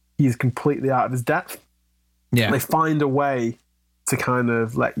he's completely out of his depth. Yeah, they find a way to kind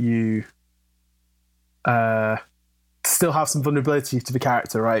of let you still have some vulnerability to the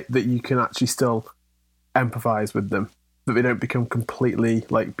character, right? That you can actually still empathize with them, that they don't become completely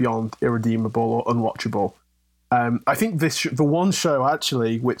like beyond irredeemable or unwatchable. I think the one show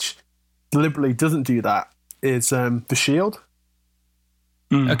actually which deliberately doesn't do that is The Shield.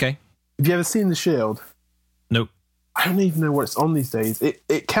 Okay. Have you ever seen The Shield? Nope. I don't even know what it's on these days.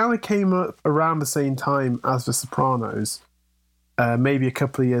 It kind of came up around the same time as The Sopranos, maybe a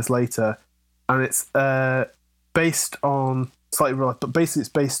couple of years later, and it's based on slightly real life, but basically it's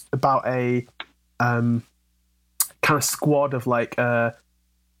based about a kind of squad of like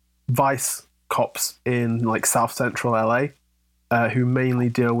vice cops in like South Central LA, who mainly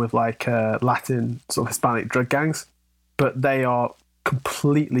deal with like Latin sort of Hispanic drug gangs, but they are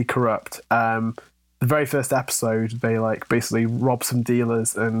completely corrupt. The very first episode, they like basically rob some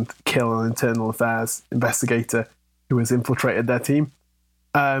dealers and kill an internal affairs investigator who has infiltrated their team.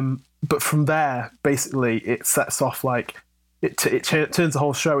 But from there, basically, it sets off like it turns the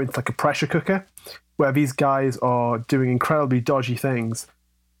whole show into like a pressure cooker, where these guys are doing incredibly dodgy things,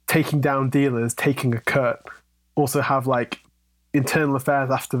 taking down dealers, taking a cut, also have like internal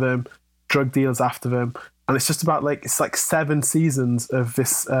affairs after them, drug dealers after them, and it's just about like it's like 7 seasons of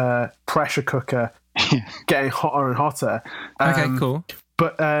this pressure cooker getting hotter and hotter. Okay, cool.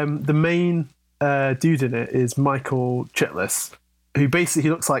 But the main dude in it is Michael Chiklis, who basically he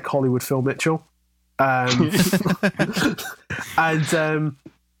looks like Hollywood Phil Mitchell. And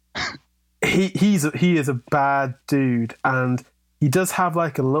he is a bad dude, and he does have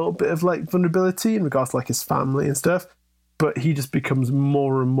like a little bit of like vulnerability in regards to like his family and stuff, but he just becomes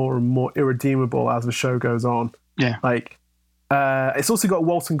more and more and more irredeemable as the show goes on. Yeah. Like it's also got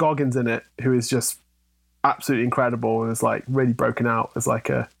Walton Goggins in it, who is just absolutely incredible and is like really broken out as like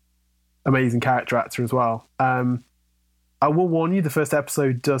a amazing character actor as well. I will warn you, the first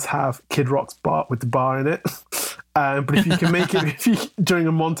episode does have Kid Rock's bar with the bar in it. But if you can make it during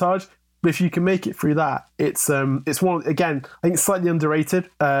a montage, but if you can make it through that, it's one, again, I think it's slightly underrated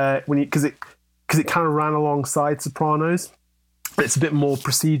because it kind of ran alongside Sopranos. It's a bit more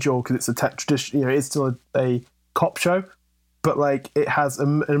procedural because it's a tradition, you know, it's still a cop show, but like it has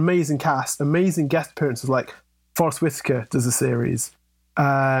an amazing cast, amazing guest appearances. Like Forrest Whitaker does a series,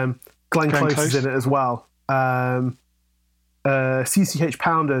 Glenn Close is in it as well. CCH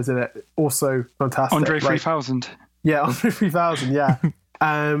Pounder is in it, also fantastic. Andre 3000. Yeah, Andre 3000. Yeah.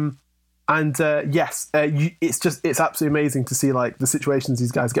 Yes, it's absolutely amazing to see like the situations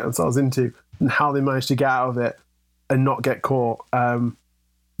these guys get themselves into and how they manage to get out of it and not get caught.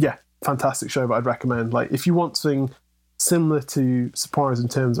 Yeah, fantastic show that I'd recommend. Like, if you want something similar to Sopranos in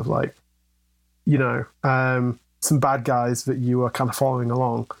terms of like, you know, some bad guys that you are kind of following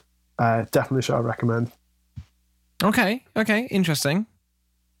along, definitely a show I'd recommend. Okay, interesting.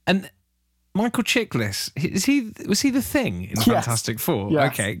 And Michael Chiklis, was he the Thing in Fantastic Four?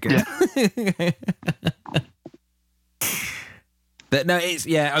 Yes. Okay, good. Yeah. But no,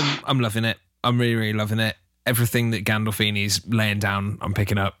 I'm loving it. I'm really, really loving it. Everything that Gandolfini's laying down, I'm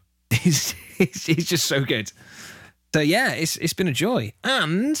picking up. He's just so good. So yeah, it's been a joy.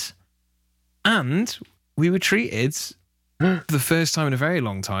 And we were treated for the first time in a very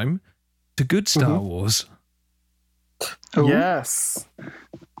long time to good Star Wars. Ooh. Yes.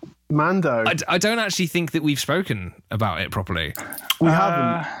 Mando. I don't actually think that we've spoken about it properly. We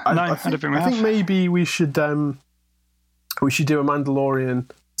haven't. I think maybe we should do a Mandalorian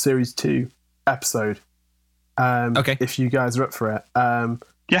Series 2 episode. Okay. If you guys are up for it.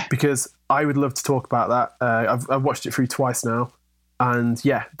 Yeah. Because I would love to talk about that. I've watched it through twice now. And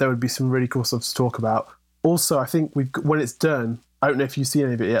yeah, there would be some really cool stuff to talk about. Also, I think when it's done, I don't know if you've seen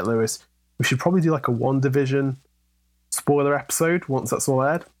any of it yet, Lewis, we should probably do like a WandaVision spoiler episode once that's all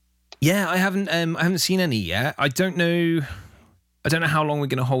aired. Yeah, I haven't seen any yet. I don't know how long we're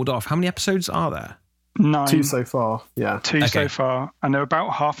going to hold off. How many episodes are there? 9. 2 so far. Yeah. 2 so far, and they're about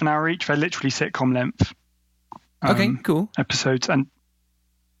half an hour each. They're literally sitcom length. Okay, cool episodes, and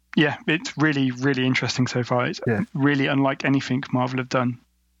yeah, it's really, really interesting so far. It's really unlike anything Marvel have done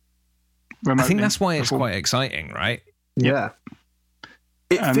remotely. I think that's why it's quite exciting, right? Yeah.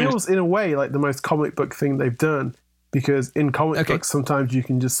 It feels in a way like the most comic book thing they've done, because in comic books sometimes you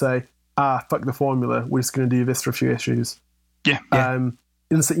can just say, fuck the formula, we're just going to do this for a few issues. Yeah. In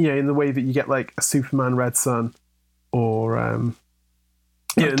the way that you get like a Superman Red Sun or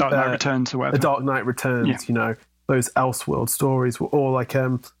Dark Knight Returns or whatever. A Dark Knight Returns, those Elseworld stories, or like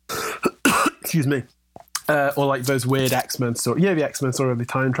excuse me, or like those weird X-Men stories. The X-Men story of the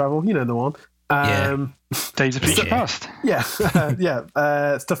time travel, the one. Days of Future Past. Yeah,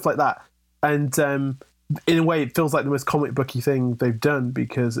 stuff like that. And in a way, it feels like the most comic booky thing they've done,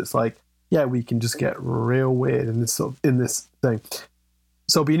 because it's like, we can just get real weird in this thing.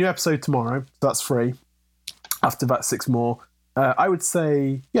 So it'll be a new episode tomorrow. So that's free. After about 6 more, I would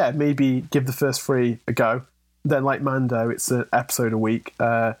say, maybe give the first 3 a go. Then, like Mando, it's an episode a week.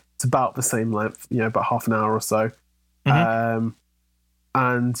 It's about the same length, about half an hour or so. Mm-hmm.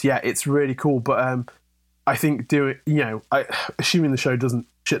 And it's really cool. But I think assuming the show doesn't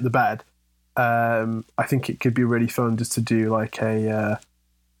shit the bed, I think it could be really fun just to do like a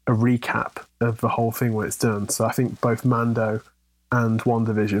recap of the whole thing when it's done. So I think both Mando and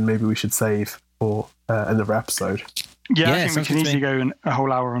WandaVision, maybe we should save for another episode. I think we can easily go a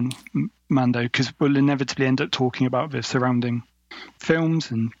whole hour on Mando, because we'll inevitably end up talking about the surrounding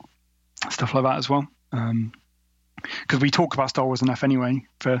films and stuff like that as well. Because we talk about Star Wars enough anyway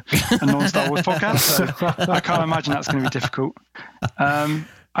for a non-Star Wars podcast, so I can't imagine that's going to be difficult. I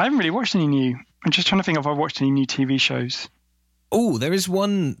haven't really watched any new. I'm just trying to think if I've watched any new TV shows. Oh, there is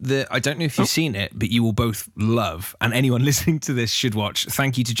one that I don't know if you've seen it, but you will both love, and anyone listening to this should watch.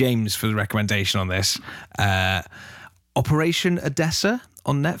 Thank you to James for the recommendation on this. Operation Odessa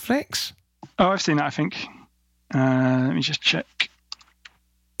on Netflix. Oh, I've seen that, I think. Let me just check.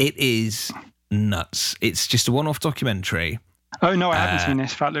 It is nuts. It's just a one-off documentary. Oh, no, I haven't seen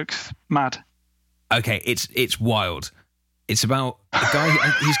this. That looks mad. Okay, it's wild. It's about a guy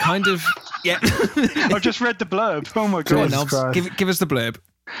who's kind of... Yeah. I've just read the blurb. Oh, my God. Go on, give us the blurb.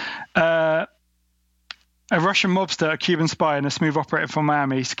 A Russian mobster, a Cuban spy, and a smooth operator from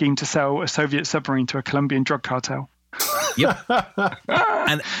Miami scheme to sell a Soviet submarine to a Colombian drug cartel. Yep.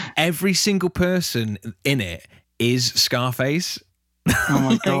 And every single person in it is Scarface. Oh,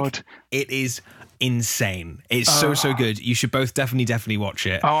 my God. It is insane. It's so good. You should both definitely watch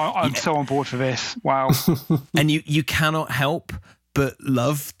it. Oh, I'm so on board for this. Wow. And you cannot help but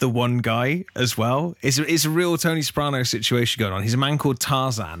love the one guy as well. It's a real Tony Soprano situation going on. He's a man called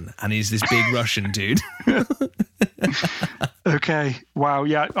Tarzan, and he's this big Russian dude. Okay. Wow.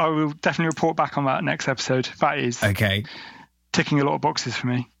 Yeah, I will definitely report back on that next episode. That is okay. Ticking a lot of boxes for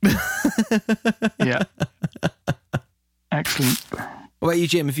me. Yeah. Excellent. What about you,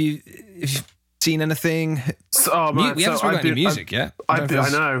 Jim? Have you seen anything? We haven't spoken about any music yet. I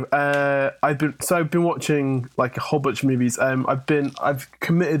know. I've been watching like a whole bunch of movies. I've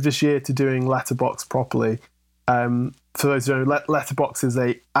committed this year to doing Letterboxd properly. For those who don't know, Letterboxd is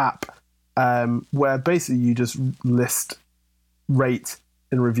a app where basically you just list, rate,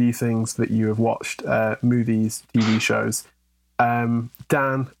 and review things that you have watched, movies, TV shows. Dan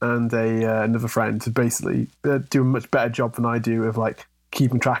and another friend basically do a much better job than I do of like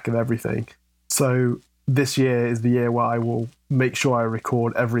keeping track of everything. So this year is the year where I will make sure I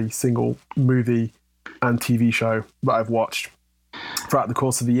record every single movie and TV show that I've watched throughout the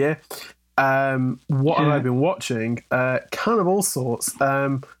course of the year. What have I been watching? Kind of all sorts.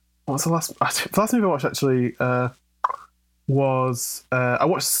 What's the last movie I watched actually? Was I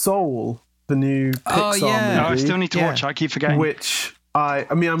watched Soul, the new Pixar movie. I still need to watch it. I keep forgetting. Which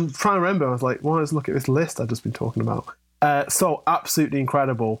I'm trying to remember. I was like, why don't I look at this list I've just been talking about? Soul, absolutely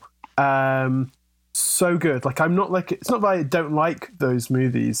incredible. So good. Like, I'm not like, it's not that I don't like those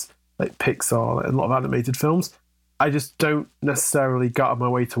movies like Pixar and a lot of animated films. I just don't necessarily go out of my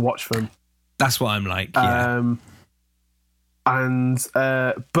way to watch them. That's what I'm like. Yeah. So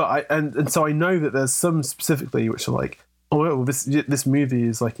I know that there's some specifically which are like, oh well, this movie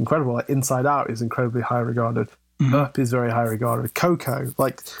is like incredible. Like Inside Out is incredibly high regarded. Mm-hmm. Up is very high regarded. Coco,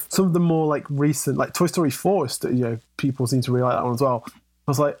 like some of the more like recent, like Toy Story 4, people seem to really like that one as well.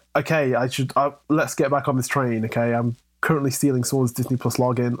 I was like, okay, let's get back on this train. Okay, I'm currently stealing someone's Disney Plus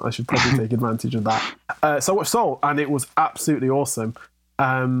login. I should probably take advantage of that. So I watched Soul, and it was absolutely awesome.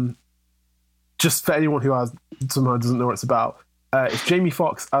 Just for anyone who somehow doesn't know what it's about, it's Jamie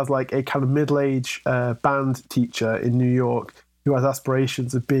Foxx as like a kind of middle-aged band teacher in New York who has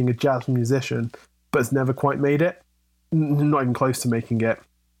aspirations of being a jazz musician, but has never quite made it, not even close to making it.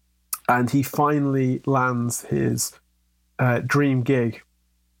 And he finally lands his dream gig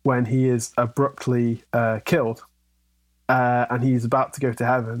when he is abruptly killed. And he's about to go to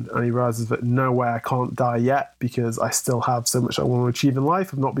heaven, and he realizes that no way, I can't die yet because I still have so much I want to achieve in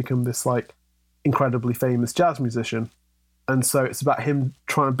life. I've not become this like incredibly famous jazz musician. And so it's about him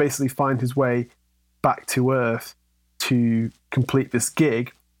trying to basically find his way back to Earth to complete this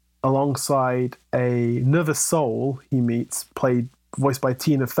gig alongside another soul he meets, voiced by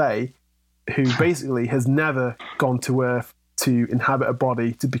Tina Fey, who basically has never gone to Earth to inhabit a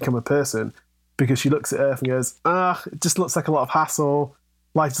body to become a person, because she looks at Earth and goes, it just looks like a lot of hassle.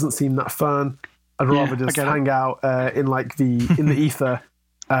 Life doesn't seem that fun. I'd rather just hang out in the ether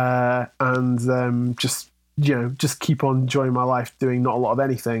and just keep on enjoying my life doing not a lot of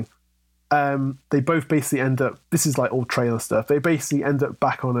anything. They both basically end up, this is like all trailer stuff, they basically end up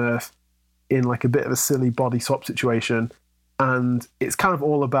back on Earth in like a bit of a silly body swap situation, and it's kind of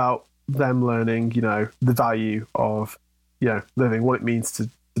all about them learning, the value of, living, what it means to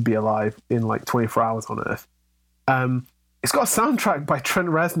be alive in like 24 hours on Earth. It's got a soundtrack by Trent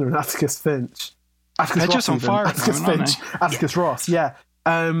Reznor and Atticus Finch. They're just on fire at the moment, aren't they? Atticus Ross, yeah.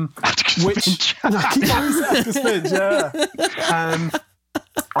 Atticus Finch. I keep calling it Atticus Finch, yeah.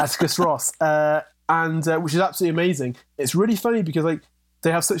 Atticus Ross, which is absolutely amazing. It's really funny because like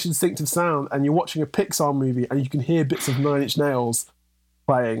they have such a distinctive sound, and you're watching a Pixar movie and you can hear bits of Nine Inch Nails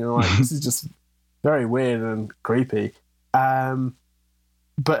playing, and like this is just very weird and creepy. But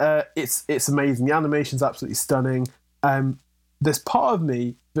it's amazing. The animation's absolutely stunning. There's part of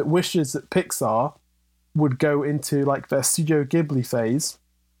me that wishes that Pixar would go into like their Studio Ghibli phase,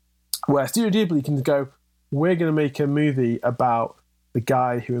 where Studio Ghibli can go, we're going to make a movie about the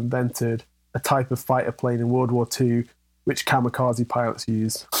guy who invented a type of fighter plane in World War II, which kamikaze pilots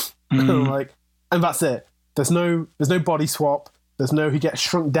use. And that's it. There's no body swap. There's no he gets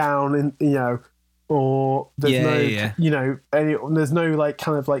shrunk down and or there's there's no like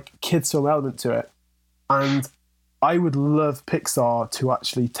kind of like kids film element to it. And I would love Pixar to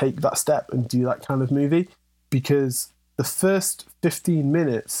actually take that step and do that kind of movie, because the first 15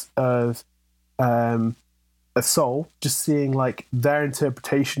 minutes of Soul, just seeing like their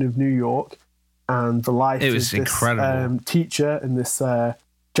interpretation of New York and the life of this incredible. Teacher and this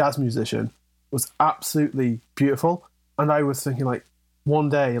jazz musician was absolutely beautiful. And I was thinking like one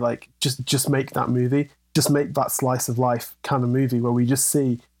day, like just make that movie, just make that slice of life kind of movie where we just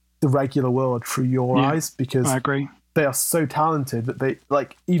see the regular world through your eyes, because I agree. They are so talented that they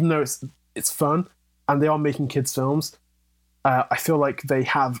like, even though it's fun and they are making kids films, I feel like they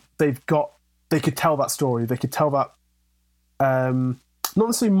could tell that story. They could tell that not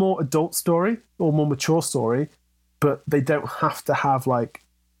necessarily more adult story or more mature story, but they don't have to have like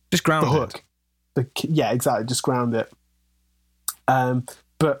just ground the hook. Yeah, exactly. Just ground it.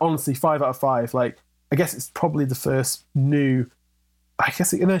 But honestly, 5 out of 5. Like, I guess it's probably the first new. I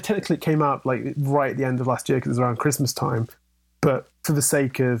guess technically it came out like right at the end of last year because it was around Christmas time. But for the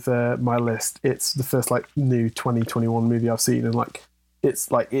sake of my list, it's the first like new 2021 movie I've seen, and like it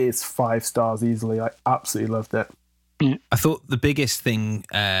is 5 stars easily. I absolutely loved it. I thought the biggest thing,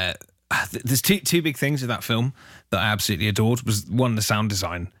 there's two big things of that film that I absolutely adored. Was one, the sound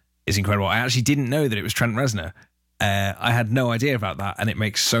design is incredible. I actually didn't know that it was Trent Reznor. I had no idea about that, and it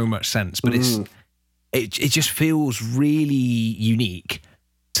makes so much sense. But it just feels really unique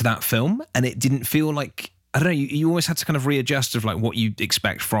to that film, and it didn't feel like, I don't know, you always had to kind of readjust of like what you'd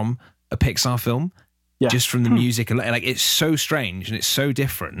expect from a Pixar film, just from the music. Like it's so strange and it's so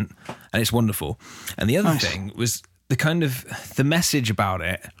different, and it's wonderful. And the other thing was the kind of the message about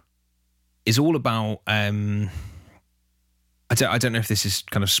it is all about. I don't know if this is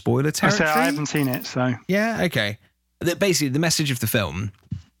kind of spoiler territory. I haven't seen it, so yeah, okay. Basically, the message of the film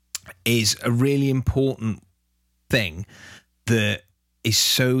is a really important thing that is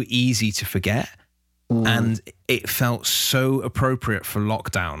so easy to forget. And it felt so appropriate for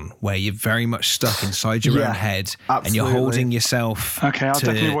lockdown, where you're very much stuck inside your own head, and you're holding yourself. Okay, I'll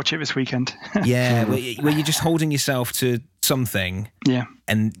definitely watch it this weekend. Where you're just holding yourself to something. Yeah.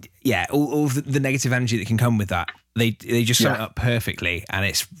 And all the negative energy that can come with that. They just sum it up perfectly, and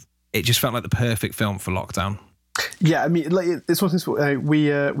it just felt like the perfect film for lockdown. Yeah, I mean, like, it's one of those we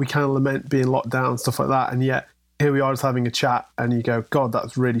kind of lament being locked down and stuff like that, and yet here we are just having a chat, and you go, God,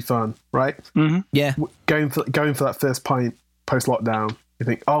 that's really fun, right? Mm-hmm. Yeah. Going for that first pint post lockdown, you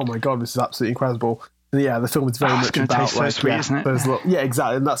think, oh my God, this is absolutely incredible. And the film is very much about like, sweet, isn't it? Yeah,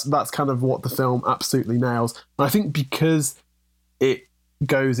 exactly, and that's kind of what the film absolutely nails. And I think because it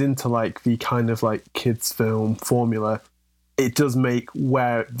goes into like the kind of like kids film formula, it does make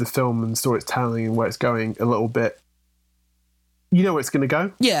where the film and the story it's telling and where it's going a little bit, you know where it's going to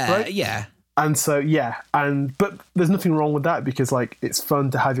go. Yeah, right? Yeah. And so, but there's nothing wrong with that, because like it's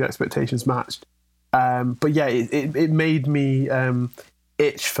fun to have your expectations matched. But yeah, it made me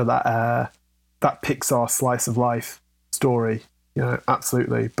itch for that Pixar slice of life story. You know,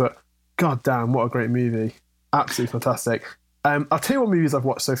 absolutely. But God damn, what a great movie! Absolutely fantastic. I'll tell you what movies I've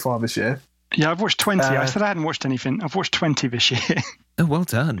watched so far this year. Yeah, I've watched 20. I said I hadn't watched anything. I've watched 20 this year. Oh, well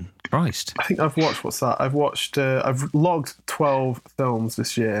done. Christ. I think I've watched, what's that? I've logged 12 films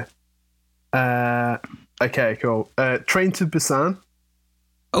this year. Okay, cool. Train to Busan.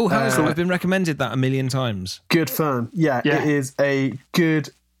 Oh, how is it? I've been recommended that a million times. Good fun. Yeah, it is a good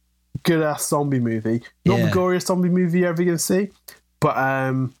ass zombie movie. Not the goriest zombie movie you're ever going to see, but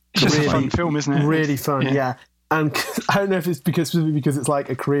it's just a fun film, isn't it? Really fun, yeah. And I don't know if it's specifically because it's like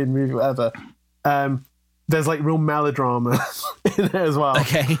a Korean movie or whatever. There's like real melodrama in it as well.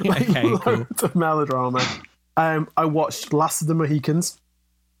 Okay, cool. Of melodrama. I watched Last of the Mohicans.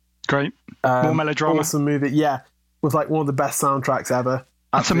 Great. More melodrama. Awesome movie, yeah. With like one of the best soundtracks ever.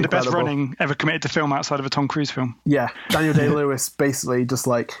 And some of the best running ever committed to film outside of a Tom Cruise film. Yeah, Daniel Day-Lewis basically just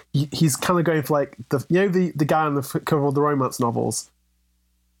like he's kind of going for like the guy on the cover of the romance novels.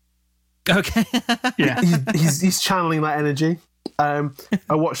 Okay. Yeah, he's channeling that energy. I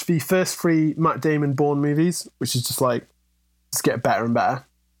watched the first 3 Matt Damon Bourne movies, which is just get better and better.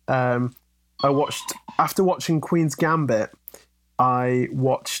 After watching Queen's Gambit, I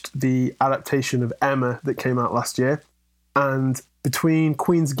watched the adaptation of Emma that came out last year, and between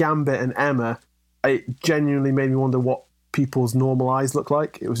Queen's Gambit and Emma, it genuinely made me wonder what people's normal eyes look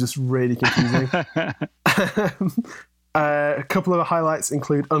like. It was just really confusing. A couple of highlights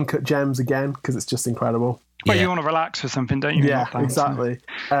include Uncut Gems again, because it's just incredible. Well, you want to relax or something, don't you? Yeah, exactly.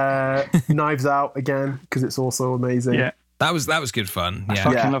 Knives Out again, because it's also amazing. Yeah, that was good fun. I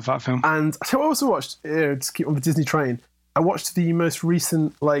fucking love that film. And I also watched, to keep on the Disney train, I watched the most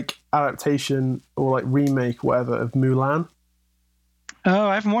recent adaptation or remake, whatever, of Mulan. Oh,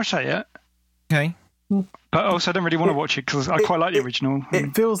 I haven't watched that yet. Okay. But also, I don't really want to watch it because I quite like the original.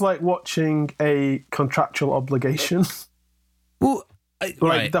 It feels like watching a contractual obligation. Well,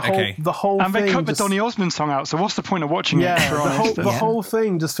 the whole and thing. they cut the Donny Osmond song out, so what's the point of watching it? The whole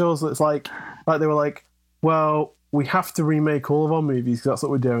thing just feels like they were like, well, we have to remake all of our movies because that's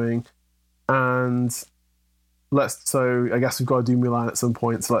what we're doing, and so I guess we've got to do Mulan at some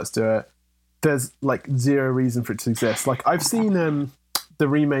point, so let's do it. There's zero reason for it to exist. I've seen the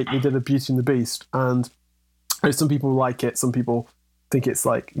remake they did of Beauty and the Beast, and some people like it, some people think it's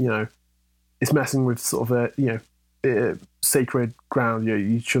it's messing with sort of a sacred ground.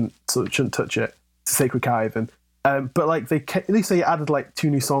 You shouldn't touch it. It's a sacred cave, and but at least they added 2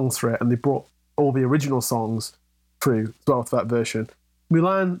 new songs for it, and they brought all the original songs through as well for that version.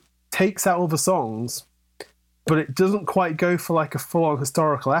 Mulan takes out all the songs, but it doesn't quite go for a full-on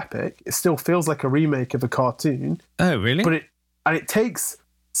historical epic. It still feels like a remake of a cartoon. Oh, really? But it takes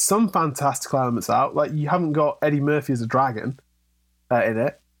some fantastical elements out. You haven't got Eddie Murphy as a dragon in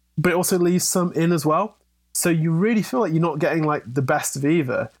it, but it also leaves some in as well. So you really feel like you're not getting the best of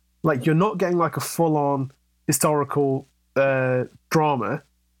either. You're not getting a full-on historical drama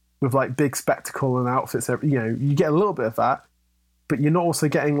with big spectacle and outfits. You get a little bit of that, but you're not also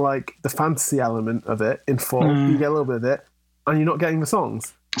getting the fantasy element of it in full. You get a little bit of it, and you're not getting the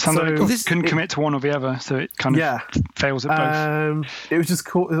songs. Sounds like it couldn't commit to one or the other, so it kind of fails at both. It was just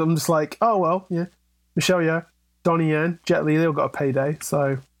cool. I'm just oh well, yeah. Michelle Yeoh, Donnie Yen, Jet Li, they all got a payday,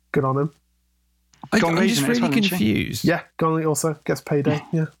 so good on them. I'm just really confused. Yeah, Gong Li also gets payday.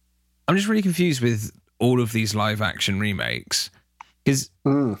 Yeah. I'm just really confused with all of these live action remakes because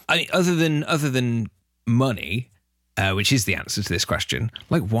other than money. Which is the answer to this question?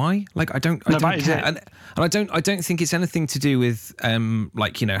 Why? I don't care, and I don't think it's anything to do with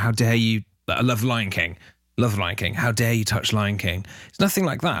how dare you? I love Lion King. How dare you touch Lion King? It's nothing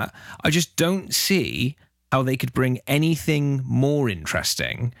like that. I just don't see how they could bring anything more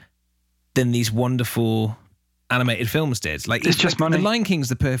interesting than these wonderful animated films did. It's just money. The Lion King's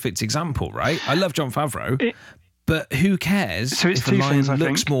the perfect example, right? I love Jon Favreau. But who cares if the lion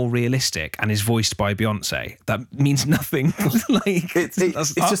looks more realistic and is voiced by Beyonce? That means nothing. It's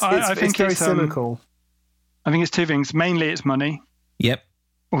very cynical. I think it's 2 things. Mainly, it's money. Yep.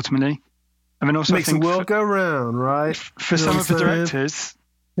 Ultimately, and then also makes the world go round, right? For some of the directors,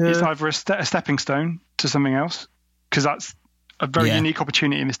 it's either a stepping stone to something else, because that's a very unique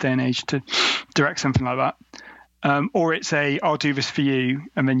opportunity in this day and age to direct something like that, or it's I'll do this for you,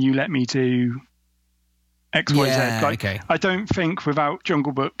 and then you let me do X, Y, Z. Okay. I don't think without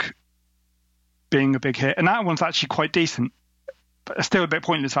Jungle Book being a big hit, and that one's actually quite decent, but still a bit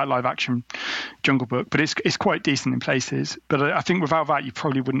pointless, that live action Jungle Book, but it's quite decent in places. But I think without that, you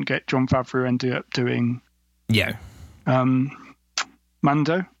probably wouldn't get Jon Favreau end up doing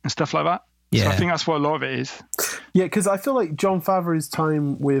Mando and stuff like that. Yeah. So I think that's what a lot of it is. Yeah, because I feel like Jon Favreau's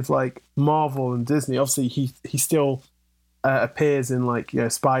time with Marvel and Disney, obviously he still appears in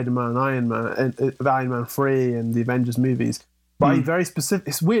Spider-Man, Iron Man, and Iron Man 3 and the Avengers movies. But I very specific.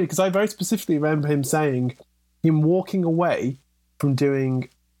 It's weird because I very specifically remember him walking away from doing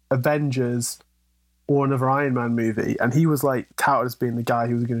Avengers or another Iron Man movie, and he was like touted as being the guy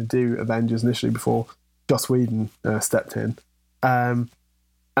who was going to do Avengers initially before Joss Whedon stepped in. And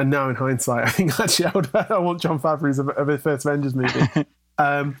now in hindsight, I think actually I want Jon Favreau's first Avengers movie.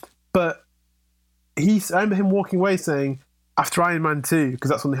 But I remember him walking away saying after Iron Man 2, because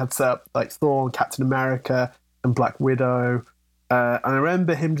that's when they had set up like Thor and Captain America and Black Widow. And I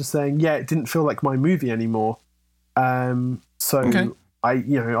remember him just saying, yeah, it didn't feel like my movie anymore. I'm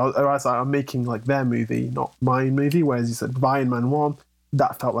making like their movie, not my movie. Whereas he said with Iron Man 1,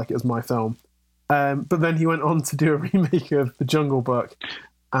 that felt like it was my film. But then he went on to do a remake of The Jungle Book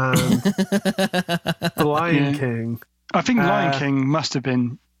and The Lion King. I think Lion King must have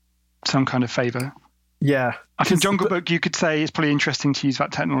been some kind of favour. Yeah. I think Jungle Book, you could say, it's probably interesting to use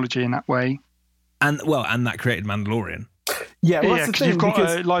that technology in that way. And that created Mandalorian. Yeah, well, because you've got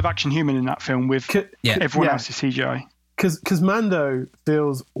a live-action human in that film with everyone else's CGI. Because Mando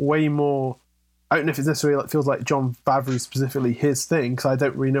feels way more... I don't know if it's necessarily feels like Jon Favreau specifically his thing, because I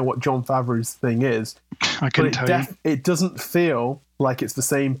don't really know what Jon Favreau's thing is. I couldn't tell you. It doesn't feel like it's the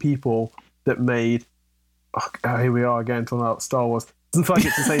same people that made... Oh, here we are again talking about Star Wars. It doesn't feel like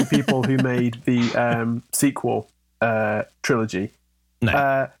it's the same people who made the sequel trilogy.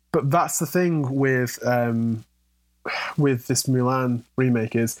 No. But that's the thing with this Mulan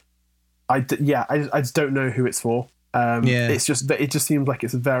remake is, I just don't know who it's for. It's just that it just seems like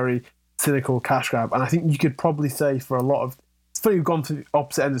it's a very cynical cash grab, and I think you could probably say for a lot of, it's funny we've gone to the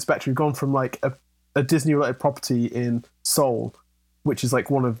opposite end of the spectrum. We've gone from like a Disney related property in Soul, which is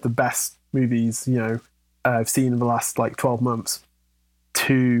like one of the best movies I've seen in the last like 12 months,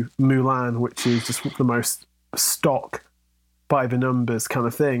 to Mulan, which is just the most stock by the numbers kind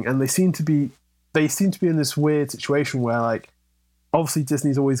of thing. And they seem to be in this weird situation where like obviously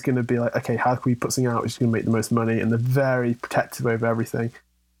Disney's always going to be like, okay, how can we put something out which is going to make the most money, and they're very protective over everything.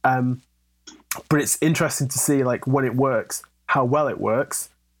 But it's interesting to see like when it works, how well it works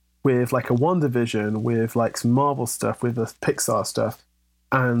with like a WandaVision, with like some Marvel stuff, with the Pixar stuff,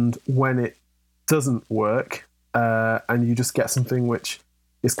 and when it doesn't work, and you just get something which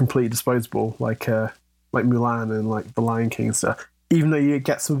is completely disposable, like Mulan and like The Lion King and stuff. Even though you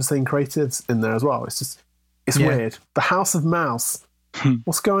get some of the same creatives in there as well, it's weird. The House of Mouse,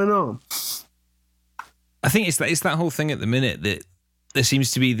 what's going on? I think it's that whole thing at the minute that there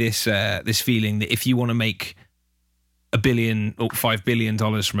seems to be this feeling that if you want to make $1 billion or $5 billion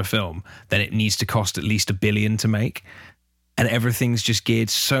from a film, then it needs to cost at least $1 billion to make. And everything's just geared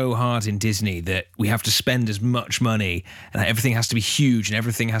so hard in Disney that we have to spend as much money, and everything has to be huge, and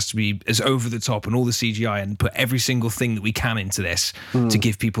everything has to be as over the top, and all the CGI, and put every single thing that we can into this to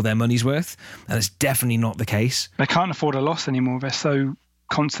give people their money's worth. And it's definitely not the case. They can't afford a loss anymore. They're so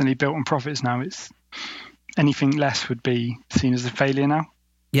constantly built on profits now. It's anything less would be seen as a failure now.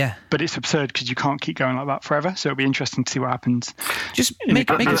 Yeah. But it's absurd because you can't keep going like that forever. So it'll be interesting to see what happens. Just make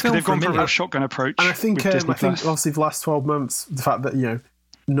a film. They've gone for a real shotgun approach. And I think obviously the last 12 months, the fact that,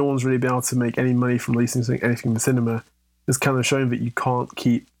 no one's really been able to make any money from releasing anything in the cinema has kind of shown that you can't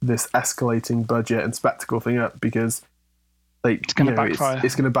keep this escalating budget and spectacle thing up, because it's going to backfire.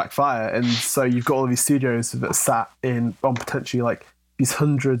 It's going to backfire. And so you've got all of these studios that sat on potentially like these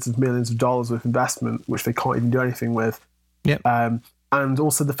hundreds of millions of dollars worth of investment, which they can't even do anything with. Yep. And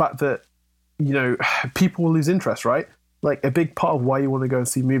also the fact that, people will lose interest, right? Like a big part of why you want to go and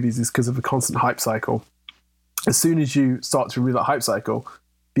see movies is because of the constant hype cycle. As soon as you start to remove that hype cycle,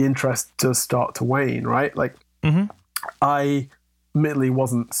 the interest does start to wane, right? Like, I admittedly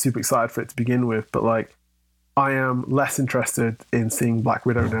wasn't super excited for it to begin with, but like, I am less interested in seeing Black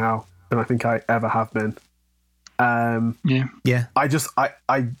Widow now than I think I ever have been. Yeah. I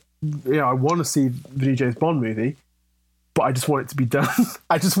want to see the new James Bond movie, but I just want it to be done.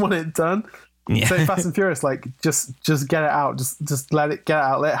 I just want it done. Yeah. So Fast and Furious, like just get it out. Just let it get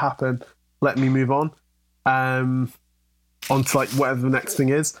out. Let it happen. Let me move on. Onto like whatever the next thing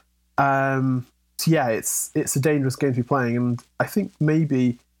is. So yeah, it's a dangerous game to be playing, and I think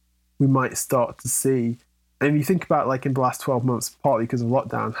maybe we might start to see. And you think about like in the last 12 months, partly because of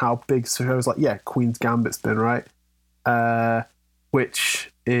lockdown, how big shows like Queen's Gambit's been, right?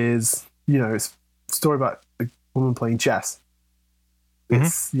 Which is it's a story about a woman playing chess.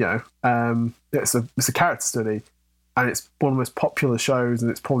 It's it's a character study, and it's one of the most popular shows,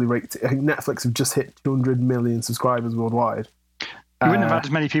 and it's probably rated. I think Netflix have just hit 200 million subscribers worldwide. You wouldn't have had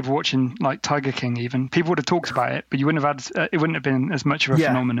as many people watching like Tiger King. Even people would have talked about it, but you wouldn't have had. It wouldn't have been as much of a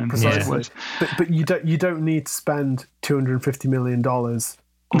phenomenon. Precisely. As it was. But you don't need to spend $250 million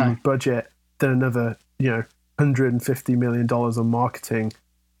on budget than another $100 $150 million on marketing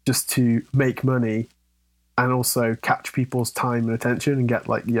just to make money and also catch people's time and attention and get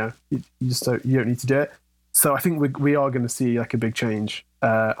you don't need to do it. So I think we are going to see like a big change.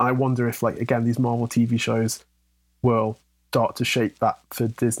 I wonder if again, these Marvel TV shows will start to shape that for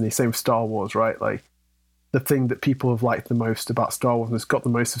Disney. Same with Star Wars, right? Like the thing that people have liked the most about Star Wars and has got the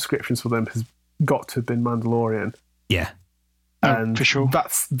most subscriptions for them has got to have been Mandalorian. Yeah. And for sure.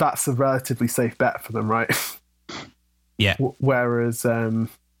 That's a relatively safe bet for them, right? Yeah. Whereas, they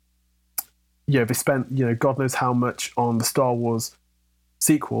spent, God knows how much on the Star Wars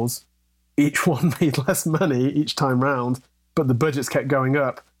sequels. Each one made less money each time round, but the budgets kept going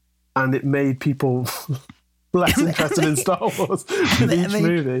up, and it made people less interested in Star Wars with each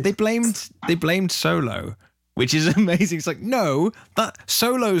movie. They blamed Solo, which is amazing. It's like, no, that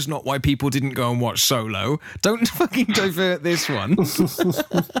Solo's not why people didn't go and watch Solo. Don't fucking divert this one.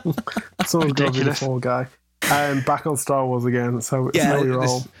 Someone's got to be the fall guy. Back on Star Wars again. So it's how we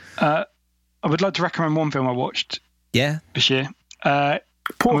roll. I would like to recommend one film I watched. Yeah. This year. I'm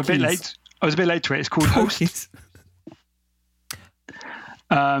a bit late. I was a bit late to it. It's called Host. It's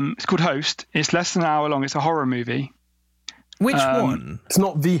called Host. It's less than an hour long. It's a horror movie. Which one? It's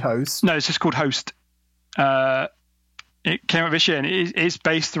not The Host. No, it's just called Host. It came out this year, and it's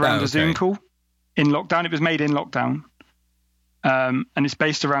based around a Zoom call in lockdown. It was made in lockdown, and it's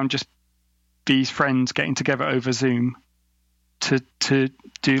based around just these friends getting together over Zoom to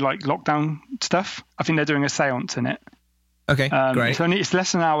do like lockdown stuff. I think they're doing a seance in it. Okay, great. It's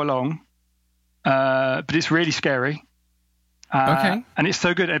less than an hour long, but it's really scary. Okay. And it's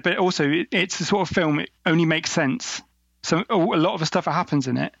so good, but also it's the sort of film, it only makes sense. So a lot of the stuff that happens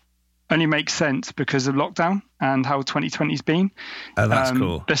in it only makes sense because of lockdown and how 2020's been. Oh, that's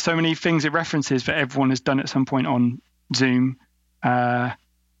cool. There's so many things it references that everyone has done at some point on Zoom,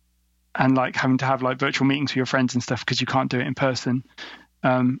 and like having to have like virtual meetings with your friends and stuff because you can't do it in person.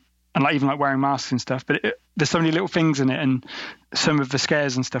 And like even like wearing masks and stuff, but there's so many little things in it, and some of the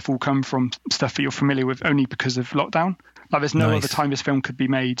scares and stuff all come from stuff that you're familiar with only because of lockdown. Like there's no other time this film could be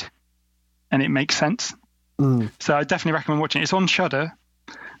made, and it makes sense. So I definitely recommend watching it. It's on Shudder,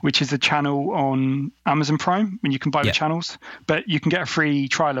 which is a channel on Amazon Prime when you can buy the channels, but you can get a free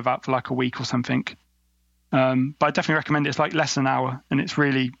trial of that for like a week or something. But I definitely recommend it. It's like less than an hour, and it's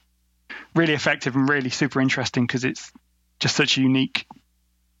really, really effective and really super interesting because it's just such a unique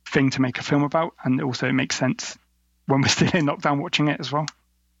thing to make a film about, and also it makes sense when we're still in lockdown watching it as well.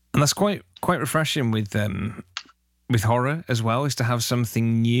 And that's quite refreshing with horror as well, is to have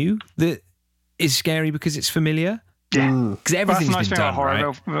something new that is scary because it's familiar. Yeah, because everything's that's the nice been thing done,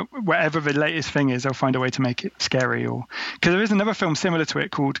 about horror. right? Whatever the latest thing is, they'll find a way to make it scary. Or because there is another film similar to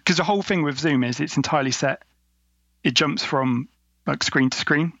it called, because the whole thing with Zoom is it's entirely set. It jumps from like screen to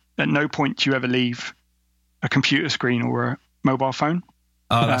screen. At no point do you ever leave a computer screen or a mobile phone.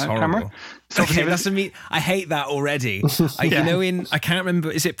 Oh, that's horrible. Camera. So okay, that's I hate that already. You know, I can't remember.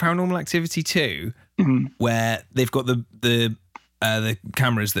 Is it Paranormal Activity 2 where they've got the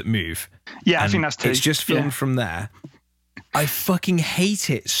cameras that move? Yeah, I think that's 2. It's just filmed from there. I fucking hate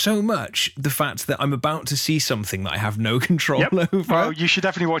it so much. The fact that I'm about to see something that I have no control over. Well, you should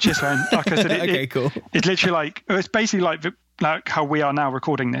definitely watch this one. Like I said, okay, cool. It's literally it's basically like how we are now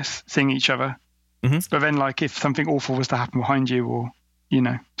recording this, seeing each other. Mm-hmm. But then, like, if something awful was to happen behind you, or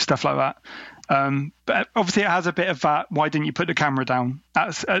stuff like that. But obviously, it has a bit of that. Why didn't you put the camera down?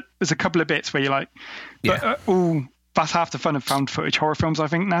 There's a couple of bits where you're like, that's half the fun of found footage horror films. I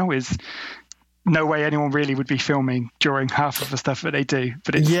think now is no way anyone really would be filming during half of the stuff that they do.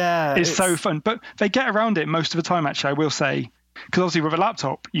 But it's so fun. But they get around it most of the time. Actually, I will say, because obviously with a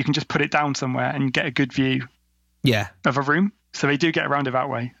laptop, you can just put it down somewhere and get a good view. Of a room. So they do get around it that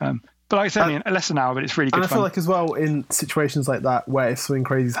way. But like I said, less than an hour, but it's really good fun. And I feel like as well, in situations like that, where if something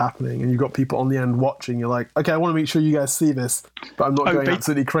crazy is happening and you've got people on the end watching, you're like, okay, I want to make sure you guys see this, but I'm not going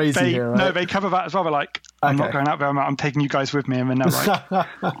absolutely crazy here, right? No, they cover that as well. They're like, I'm not going out there, I'm taking you guys with me. And then they're like,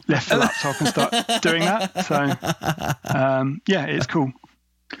 left the laptop and start doing that. So, it's cool.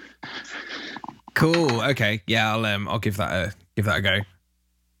 Cool. Okay. Yeah, I'll give that a go.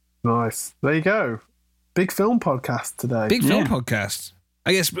 Nice. There you go. Big film podcast today. Big film podcast.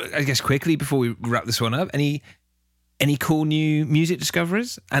 I guess quickly before we wrap this one up, any cool new music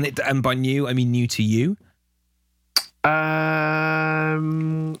discoveries? And by new, I mean new to you. I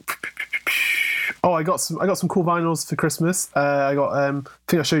got some cool vinyls for Christmas. I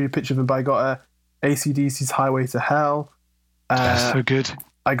think I showed you a picture of them, but I got AC/DC's Highway to Hell. That's so good.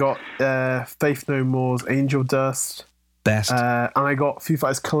 I got Faith No More's Angel Dust. Best. And I got Foo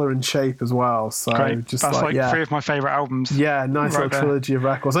Fighters Colour and Shape as well. So great. just that's like 3 of my favourite albums. Yeah, nice little trilogy of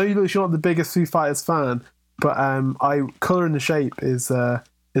records. I know you're not the biggest Foo Fighters fan, But I Colour and the Shape is the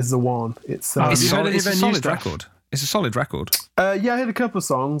one. It's It's you heard a any of their new solid stuff? record. It's a solid record. yeah, I heard a couple of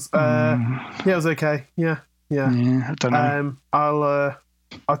songs. Yeah, it was okay. Yeah. Yeah, I don't know.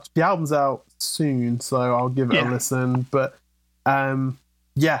 The album's out soon, so I'll give it a listen. But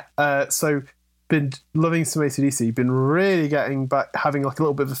so been loving some AC/DC. Been really getting back, having like a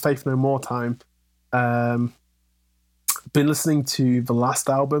little bit of a Faith No More time. Been listening to the last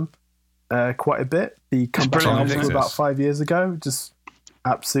album quite a bit. The comeback album from about 5 years ago. Just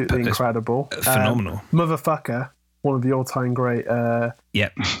absolutely incredible. Phenomenal. Motherfucker, one of the all-time great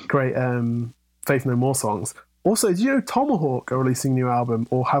Faith No More songs. Also, did you know Tomahawk are releasing a new album,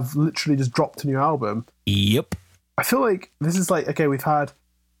 or have literally just dropped a new album? Yep. I feel like this is like, okay, we've had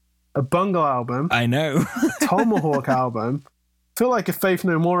a Bungle album, I know. Tomahawk album. I feel like a Faith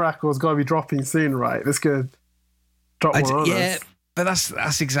No More record's got to be dropping soon, right? This could drop one on Yeah, us. but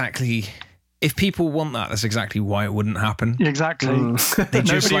that's exactly. If people want that, that's exactly why it wouldn't happen. Exactly. They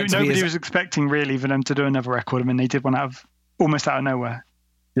just Nobody was expecting really for them to do another record. I mean, they did one almost out of nowhere.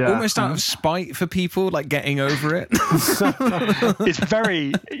 Yeah. almost out of spite for people, like getting over it. It's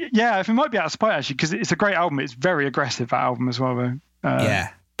very, it might be out of spite actually, because it's a great album. It's very aggressive, that album as well, though.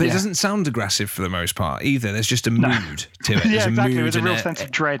 But it doesn't sound aggressive for the most part either. There's just a mood to it. Yeah, There's exactly. a mood There's a and real sense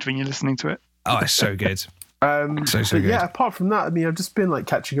of dread when you're listening to it. Oh, it's so good. So but good. yeah, apart from that, I mean, I've just been like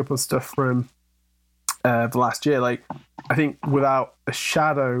catching up on stuff from the last year. Like, I think without a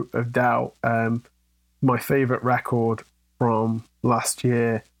shadow of doubt, my favourite record from last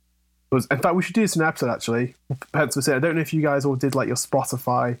year was, in fact, we should do this in an episode actually. Hence we say, I don't know if you guys all did like your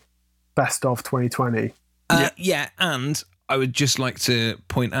Spotify best of 2020. Yeah, and I would just like to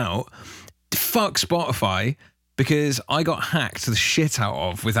point out, fuck Spotify, because I got hacked the shit out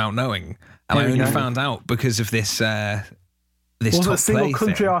of without knowing. And I only found out because of this this Wasn't top a single play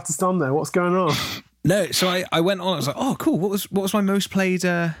country thing. artist on there? What's going on? No, so I went on. I was like, oh, cool. What was my most played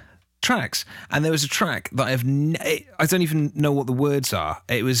tracks? And there was a track that I don't even know what the words are.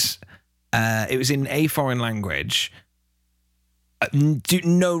 It was in a foreign language.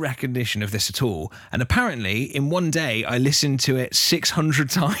 No recognition of this at all. And apparently, in one day, I listened to it 600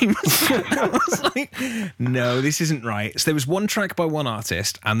 times. I was like, no, this isn't right. So there was one track by one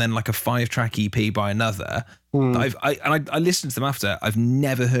artist, and then like a 5-track EP by another. I listened to them after. I've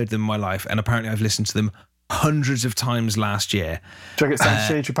never heard them in my life, and apparently I've listened to them hundreds of times last year. Do you reckon it's time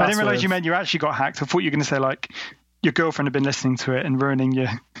to change your I password? didn't realise you meant you actually got hacked. I thought you were going to say like your girlfriend had been listening to it and ruining your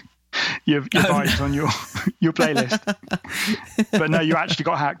vibes on your playlist. But no, you actually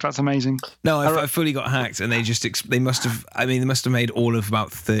got hacked. That's amazing. No, I fully got hacked, and they must have made all of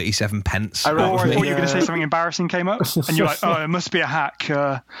about 37 pence. I thought you were Yeah. going to say something embarrassing came up, and you're like, oh, it must be a hack.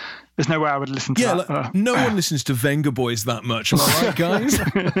 There's no way I would listen to that. Like, no one listens to Venga Boys that much. Am I right, guys?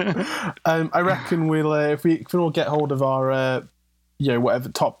 I reckon we'll if we can all get hold of our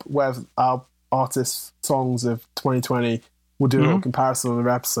whatever our artists' songs of 2020, we'll do a little comparison on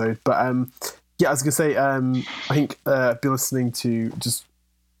the episode. But I was gonna say, I think I've been listening to just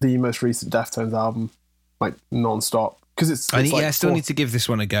the most recent Deftones album like non-stop, because it's I like still need to give this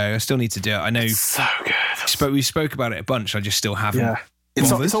one a go. I still need to do it. I know so good. we spoke about it a bunch. I just still haven't. Yeah, it's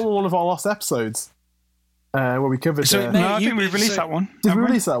on one of our lost episodes where we covered. So, No, I think we released that one. did we haven't we?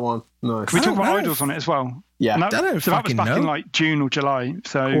 release that one? Nice. Can we talk about no. Idols on it as well? Yeah, And I don't so that was fucking back in know. like June or July.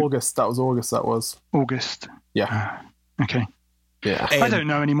 So August. That was August. That was. August. Yeah. Okay. Yeah. I don't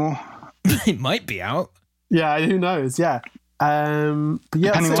know anymore. It might be out. Yeah. Who knows? Yeah. But yeah.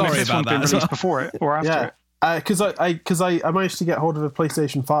 Depending so- on if Sorry this about one's been that as released well. before it or after it. Because I managed to get hold of a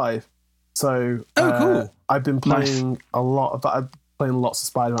PlayStation 5, so cool. I've been playing a lot of that. I've been playing lots of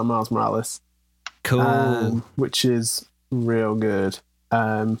Spider-Man Miles Morales, Cool. which is real good.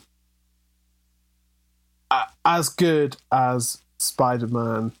 As good as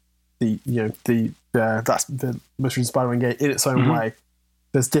Spider-Man, that's the most recent Spider-Man game in its own way.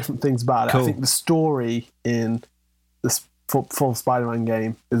 There's different things about it. Cool. I think the story in this full Spider-Man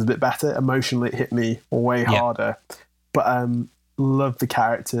game is a bit better. Emotionally, it hit me way harder. But love the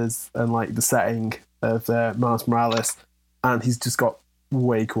characters and like the setting of Miles Morales, and he's just got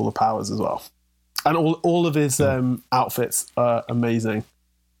way cooler powers as well. And all of his outfits are amazing.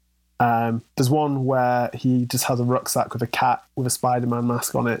 There's one where he just has a rucksack with a cat with a Spider-Man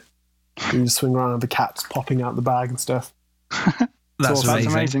mask on it. And you just swing around with the cat just popping out the bag and stuff. That's awesome. That's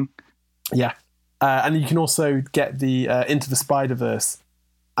amazing. amazing. Yeah. And you can also get the Into the Spider-Verse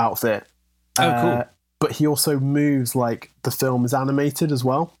outfit. Oh, cool. But he also moves like the film is animated as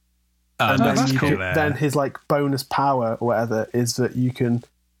well. Oh, that's cool. Then his like bonus power or whatever is that you can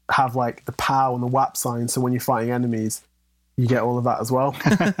have like the POW and the WAP sign, so when you're fighting enemies, you get all of that as well.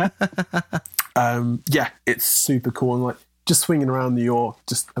 Yeah, it's super cool, and like just swinging around New York,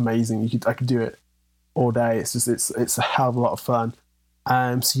 just amazing. I could do it all day. It's a hell of a lot of fun.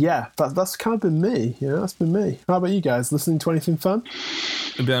 So yeah, that's kind of been me. That's been me. How about you guys? Listening to anything fun?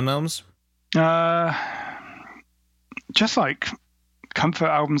 Beyond Elms? Just like comfort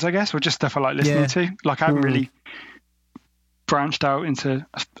albums, I guess, or just stuff I like listening to. Like I haven't really branched out into.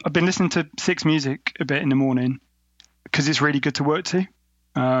 I've been listening to Six Music a bit in the morning because it's really good to work to,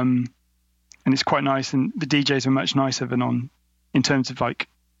 and it's quite nice. And the DJs are much nicer than on, in terms of like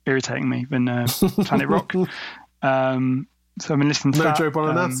irritating me than Planet Rock. So I've been listening to that. No Joe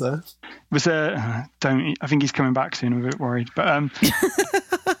Bonanza. Was don't. I think he's coming back soon. I'm a bit worried, but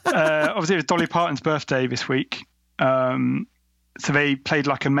obviously it was Dolly Parton's birthday this week. So they played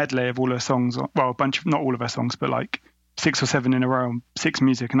like a medley of all her songs. Well, a bunch of, not all of her songs, but like 6 or 7 in a row on Six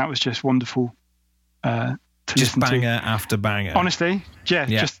Music, and that was just wonderful to just listen banger to. after banger. Honestly, yeah.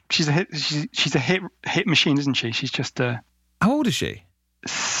 Just she's a hit. She's a hit machine, isn't she? She's just How old is she?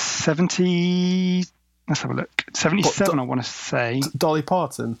 70. Let's have a look. 77, I want to say. Dolly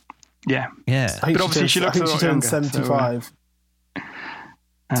Parton. Yeah. But obviously she looks a lot younger. 75.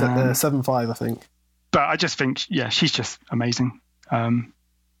 75, I think. But I just think, she's just amazing.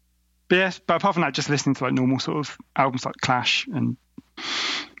 But apart from that, just listening to like normal sort of albums like Clash and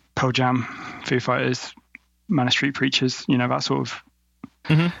Pearl Jam, Foo Fighters, Manic Street Preachers, that sort of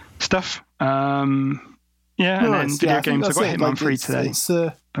stuff. And then video games. I got Hitman 3 today.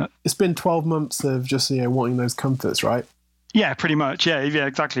 It's been 12 months of just wanting those comforts, right? Yeah, pretty much. Yeah,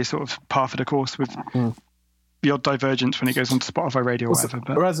 exactly. Sort of par for the course with the odd divergence when it goes onto Spotify Radio or whatever.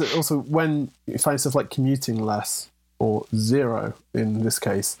 But whereas also when you find stuff like commuting less or zero in this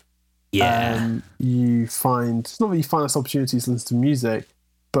case, you find it's not that you find less opportunities to listen to music,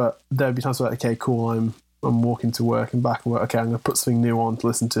 but there'll be times where okay, cool, I'm walking to work and back and work. Okay, I'm going to put something new on to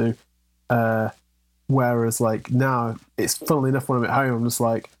listen to. Whereas like now, it's funnily enough when I'm at home, I'm just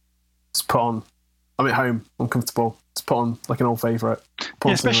put on. I'm at home, I'm comfortable. Just put on like an old favourite.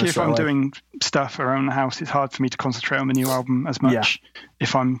 Especially if I'm doing stuff around the house, it's hard for me to concentrate on the new album as much.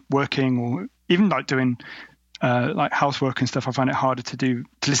 If I'm working or even like doing like housework and stuff, I find it harder to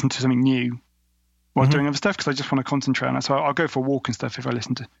listen to something new while doing other stuff because I just want to concentrate on it. So I'll go for a walk and stuff if I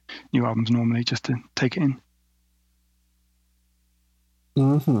listen to new albums normally just to take it in.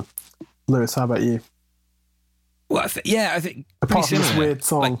 Lewis, how about you? Well, I think apart from this weird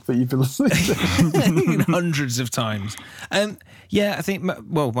song that you've been listening to hundreds of times. I think my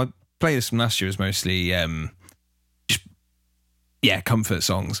playlist from last year was mostly comfort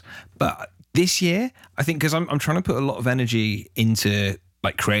songs. But this year, I think because I'm trying to put a lot of energy into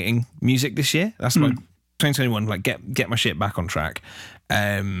like creating music this year. That's my 2021. Like get my shit back on track.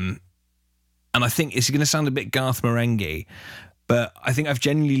 And I think it's going to sound a bit Garth Marenghi, but I think I've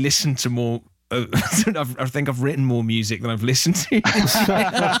genuinely listened to more. I think I've written more music than I've listened to.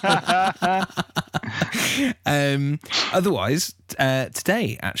 Otherwise,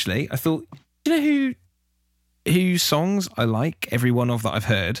 today actually, I thought, whose songs I like every one of that I've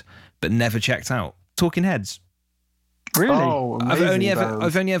heard, but never checked out. Talking Heads. Really? Oh, I've only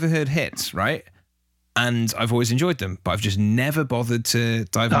ever heard hits, right? And I've always enjoyed them, but I've just never bothered to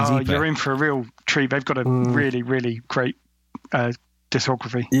dive in deeper. You're in for a real treat. They've got a really, really great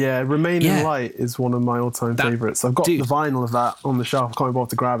discography. Yeah, Remaining Light is one of my all-time favourites. I've got the vinyl of that on the shelf. I can't be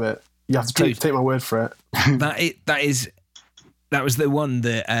bothered to grab it. You have to take my word for it. That was the one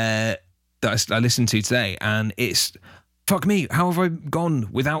that I listened to today, and it's fuck me. How have I gone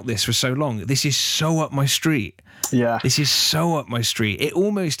without this for so long? This is so up my street. Yeah, this is so up my street.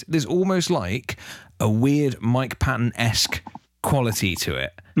 There's almost like a weird Mike Patton-esque quality to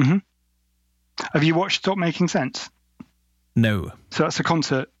it. Have you watched Stop Making Sense? No. So that's a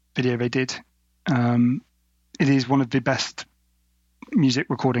concert video they did. It is one of the best music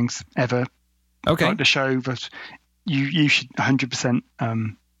recordings ever. Okay. Like the show that you should 100%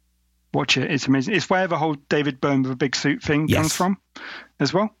 watch it. It's amazing. It's where the whole David Byrne with a big suit thing comes from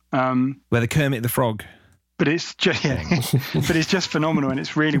as well. Where the Kermit the Frog. But it's just but it's just phenomenal, and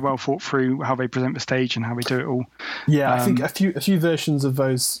it's really well thought through how they present the stage and how they do it all. Yeah, I think a few versions of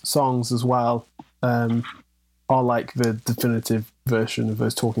those songs as well are like the definitive version of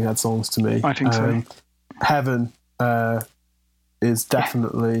those Talking Head songs to me. I think so. Heaven is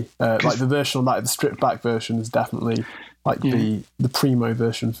definitely like the version on that, the stripped back version is definitely like the primo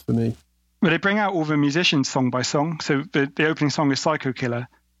version for me. Well, they bring out all the musicians song by song. So the opening song is Psycho Killer,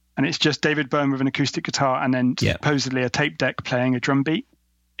 and it's just David Byrne with an acoustic guitar and then supposedly a tape deck playing a drum beat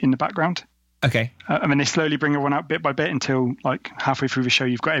in the background. Okay. And then they slowly bring everyone out bit by bit until like halfway through the show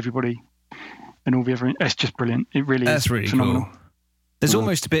you've got everybody and all the other. It's just brilliant. It really is. That's really phenomenal. Cool. There's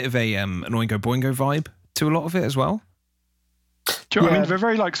almost a bit of a an Oingo Boingo vibe to a lot of it as well. I mean, they're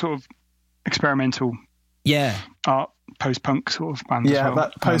very like sort of experimental art, post-punk sort of bands. Yeah, as well.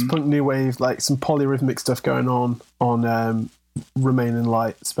 that post-punk new wave, like some polyrhythmic stuff going on Remain in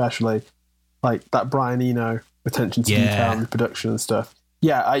Light, especially like that Brian Eno attention to detail and production and stuff.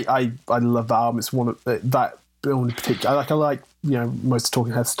 Yeah, I love that album. It's one of that in particular. I like most of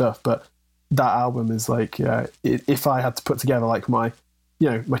Talking Head stuff, but that album is like if I had to put together like my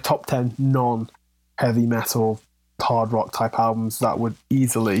my top 10 non-heavy metal hard rock type albums, that would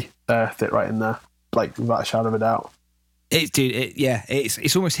easily fit right in there, like without a shadow of a doubt.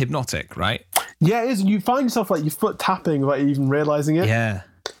 It's almost hypnotic, right? Yeah, it is. You find yourself like your foot tapping without even realizing it. Yeah,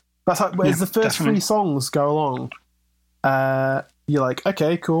 that's how. As the first three songs go along, you're like,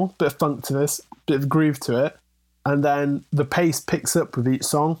 okay, cool, bit of funk to this, bit of groove to it, and then the pace picks up with each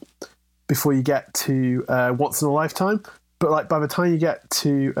song before you get to Once in a Lifetime. But like by the time you get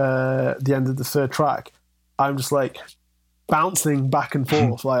to the end of the third track, I'm just like bouncing back and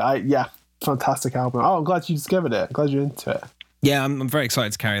forth. Fantastic album. Oh, I'm glad you discovered it. I'm glad you're into it. Yeah, I'm very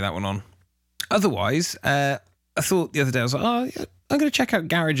excited to carry that one on. Otherwise, I thought the other day, I was like, I'm going to check out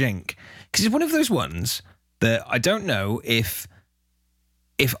Garage Inc. Because it's one of those ones that I don't know if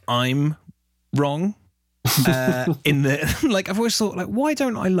I'm wrong in the... Like, I've always thought, like, why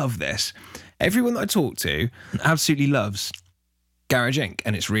don't I love this? Everyone that I talk to absolutely loves Garage Inc.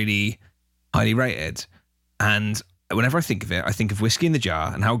 and it's really highly rated. And whenever I think of it, I think of Whiskey in the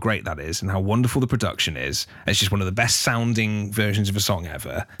Jar and how great that is and how wonderful the production is. It's just one of the best sounding versions of a song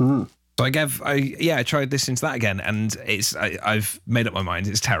ever. So I tried listening to that again, and I've made up my mind.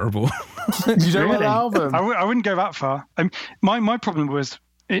 It's terrible. You don't like the album? I wouldn't go that far. My problem was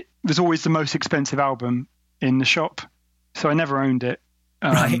it was always the most expensive album in the shop, so I never owned it.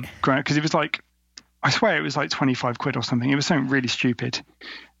 Right? Because it was like, I swear it was like 25 quid or something. It was something really stupid.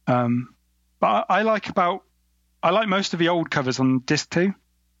 But I like most of the old covers on disc 2,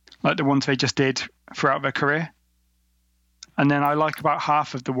 like the ones they just did throughout their career. And then I like about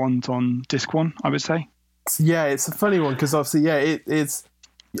half of the ones on disc 1, I would say. Yeah, it's a funny one because obviously, it's.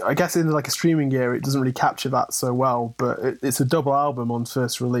 I guess in like a streaming year, it doesn't really capture that so well. But it's a double album on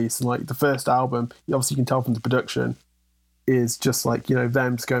first release, and like the first album, obviously you can tell from the production, is just like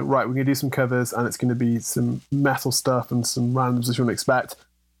them just going, right, we're gonna do some covers, and it's gonna be some metal stuff and some randoms that you wouldn't expect.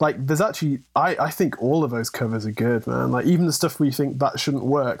 Like there's actually, I think all of those covers are good, man. Like even the stuff where you think that shouldn't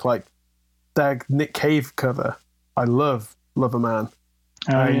work, like their Nick Cave cover, I love a Man,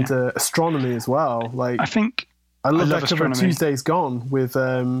 Astronomy as well. Like I love that cover of Tuesday's Gone with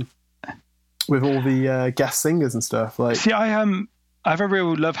all the guest singers and stuff. Like, see, I have a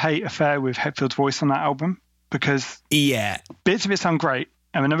real love-hate affair with Hetfield's voice on that album because bits of it sound great,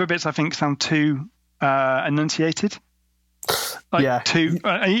 and then other bits I think sound too enunciated. Like too,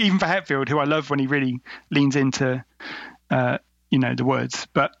 even for Hetfield, who I love when he really leans into the words.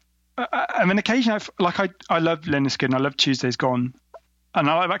 But I mean, occasionally, I love Leonard and I love Tuesday's Gone, and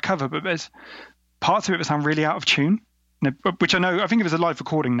I like that cover, but there's parts of it that sound really out of tune, which I think it was a live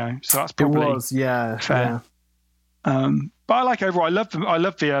recording now, so that's probably fair. But I like overall. I love the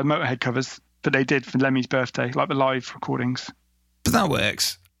Motorhead covers that they did for Lemmy's birthday, like the live recordings. But that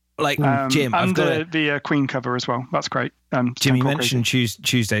works. Like Jim, and the Queen cover as well. That's great. Jim, you mentioned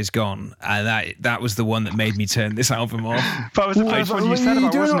Tuesday's Gone, and that was the one that made me turn this album off. That was the first one you said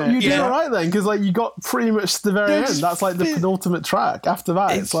about, wasn't it? You did all right then, because like you got pretty much to the very end. That's like the penultimate track. After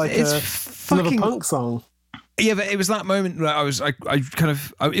that, it's like another punk song. Yeah, but it was that moment where it was like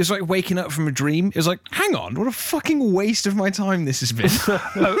waking up from a dream. It was like, hang on, what a fucking waste of my time this has been.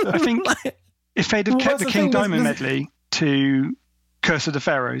 I think if they'd have kept the King Diamond medley to Curse of the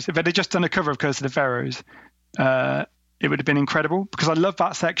Pharaohs, if they'd have just done a cover of Curse of the Pharaohs, it would have been incredible, because I love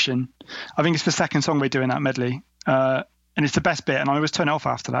that section. I think it's the second song they do in that medley, and it's the best bit, and I always turn it off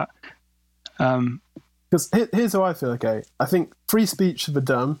after that. Because here's how I feel, okay? I think Free Speech for the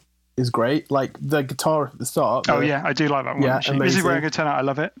Dumb is great, like the guitar at the start. Yeah, I do like that one. Yeah, this is where I could turn out. I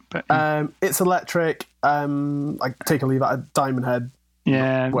love it. But It's Electric, like take a leave out of Diamond Head.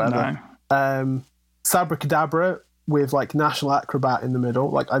 Yeah, whatever. No. Sabracadabra with like National Acrobat in the middle.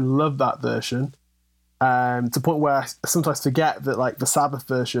 Like I love that version. To the point where I sometimes forget that like the Sabbath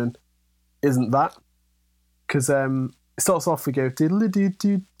version isn't that, because it starts off, we go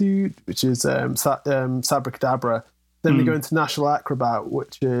diddly-doo-doo-doo, which is Sabracadabra. Then we go into National Acrobat,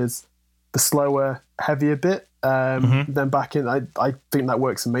 which is the slower, heavier bit. Then back in, I think that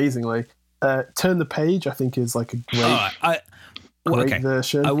works amazingly. Turn the Page, I think, is like a great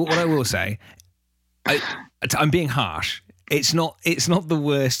version. What I will say, I'm being harsh. It's not the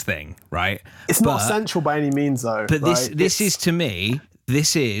worst thing, right? It's not essential by any means, though. But this is, to me,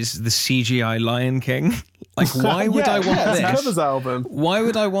 this is the CGI Lion King. Like, why would I want it's this? a covers album. Why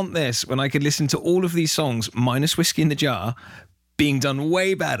would I want this when I could listen to all of these songs, minus Whiskey in the Jar, being done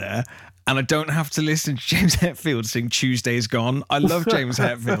way better, and I don't have to listen to James Hetfield sing Tuesday's Gone? I love James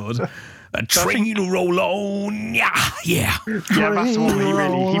Hetfield. A train to roll on, yeah. Yeah, that's the one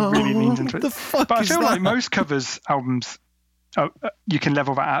he really leans into it. The fuck But I is feel that? like most covers albums, you can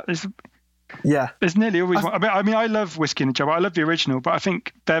level that out. Yeah. There's nearly always one. I mean, I love Whiskey in the Jar. I love the original, but I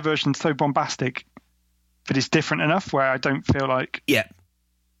think their version's so bombastic that it's different enough where I don't feel like Yeah.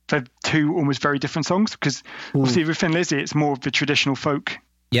 they're two almost very different songs. Because obviously with Thin Lizzy, it's more of the traditional folk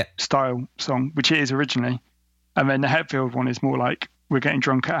Yeah. style song, which it is originally. And then the Hetfield one is more like we're getting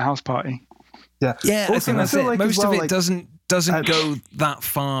drunk at a house party. Yeah. Yeah, I Also, think that's feel it. like Most as well, of it like, doesn't go that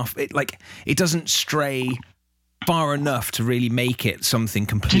far. It doesn't stray far enough to really make it something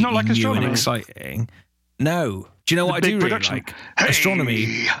completely like new Astronomy? and exciting. No. Do you know what I big do really production. like?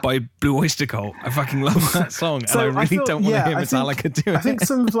 Astronomy by Blue Oyster Cult. I fucking love that song, and I really feel- don't want to hear I think- Metallica do it. I think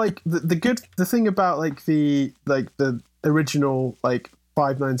some of like the thing about like the original like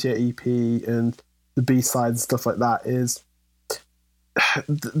 598 EP and the B-sides and stuff like that is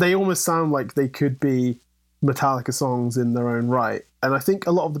they almost sound like they could be Metallica songs in their own right. And I think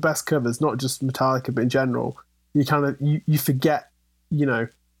a lot of the best covers, not just Metallica but in general, you kind of you forget, you know,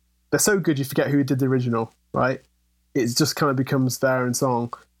 they're so good you forget who did the original, right? It just kind of becomes their own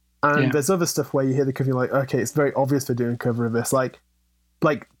song. And there's other stuff where you hear the cover, you're like, okay, it's very obvious they're doing a cover of this. Like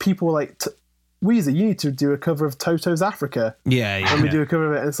people like Weezer, you need to do a cover of Toto's Africa. Yeah. And we do a cover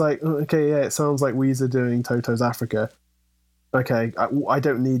of it, and it's like, oh, okay, yeah, it sounds like Weezer doing Toto's Africa. Okay, I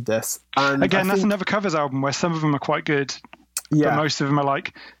don't need this. And Again, that's think, another covers album where some of them are quite good, yeah, but most of them are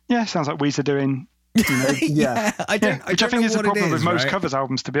like, yeah, sounds like Weezer doing. You know, yeah, which I think is the problem with most covers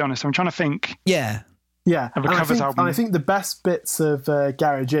albums, to be honest. I'm trying to think. Yeah. yeah. Of a And covers I album. think the best bits of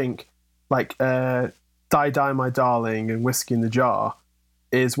Garage Inc., like Die Die My Darling and Whiskey in the Jar,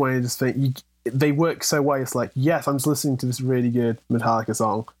 is when you just think they work so well. It's like, yes, I'm just listening to this really good Metallica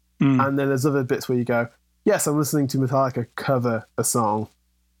song, and then there's other bits where you go, yes, I'm listening to Metallica cover a song,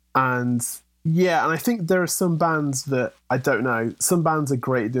 and yeah, and I think there are some bands that I don't know. Some bands are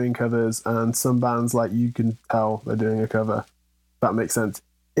great at doing covers, and some bands like you can tell they're doing a cover. That makes sense.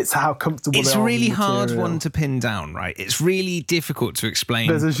 It's how comfortable It's they are a really with the hard material. one to pin down, right? It's really difficult to explain.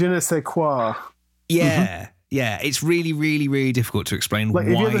 There's a je ne sais quoi. Yeah. It's really, really, really difficult to explain Like,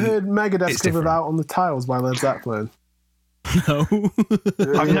 why. have you ever heard Megadeth's it's cover of different. Out on the Tiles by Led Zeppelin? No.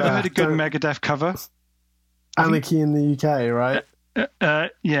 I've never heard a good don't- Megadeth cover. Anarchy in the UK, right?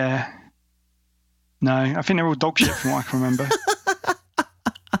 Yeah. No, I think they're all dog shit from what I can remember.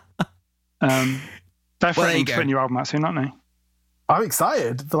 They're Well, there you threatening to go. put a new album out soon, aren't they? I'm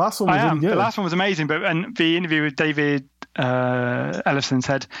excited. The last one was I am. really good. The last one was amazing, and the interview with David Ellison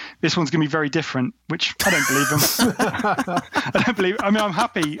said this one's going to be very different, which I don't believe him. I don't believe. I mean, I'm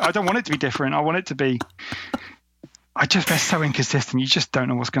happy. I don't want it to be different. I want it to be. They're so inconsistent. You just don't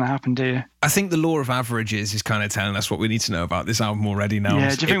know what's going to happen, do you? I think the law of averages is kind of telling us what we need to know about this album already now.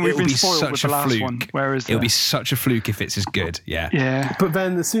 Yeah. Do you think we've It'll been be spoiled such with the a last fluke. one? Whereas It'll be such a fluke if it's as good. Yeah. yeah. But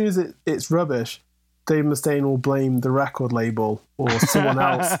then as soon as it's rubbish, Dave Mustaine will blame the record label or someone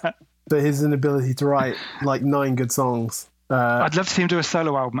else for his inability to write like 9 good songs. I'd love to see him do a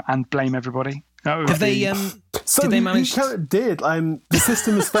solo album and blame everybody. That would Have they? be- So Did they he manage- kind of did. The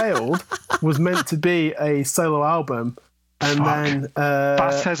System Has Failed was meant to be a solo album, and Fuck. then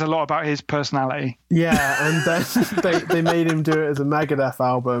that says a lot about his personality. yeah, and then they made him do it as a Megadeth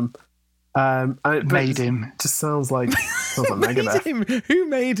album. And it Made him. just sounds like Megadeth. him? Who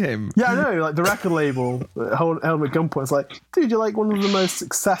made him? Yeah, I know. Like the record label held him at gunpoint. It's like, dude, you're like one of the most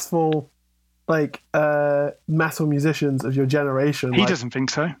successful like metal musicians of your generation. He like, doesn't think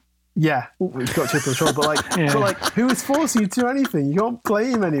so. Yeah, he's got chip on the shoulder, but like, Yeah. but like, who is forcing you to do anything? You can't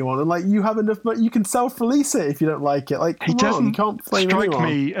blame anyone, and like, you have enough, but you can self-release it if you don't like it. Like, He come on, you doesn't can't blame strike anyone.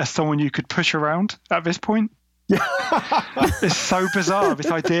 me as someone you could push around at this point. It's so bizarre,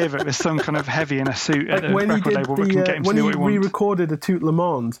 this idea that there's some kind of heavy in a suit at Like a when he record did label that can get him to when do he what he wants. re-recorded a Tout Le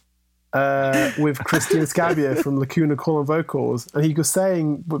Monde with Christine Scabia from Lacuna Coil Vocals, and he was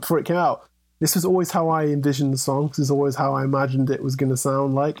saying before it came out, this was always how I envisioned the song. This is always how I imagined it was going to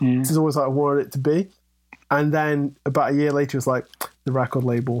sound like. This is always how I wanted it to be. And then about a year later, it's like the record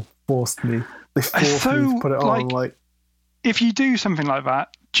label forced me. They forced me to put it on. Like, if you do something like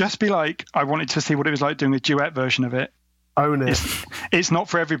that, just be like, I wanted to see what it was like doing a duet version of it. own it. It's not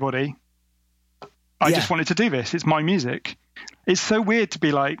for everybody. I just wanted to do this. It's my music. It's so weird to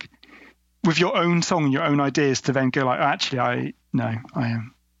be like, with your own song and your own ideas, to then go like, actually, I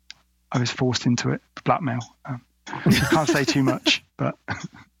was forced into it. Blackmail. I can't say too much, but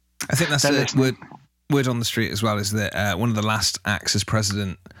I think that's They're the listening. word on the street as well, is that one of the last acts as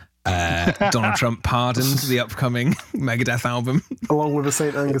president, Donald Trump pardoned the upcoming Megadeth album. Along with a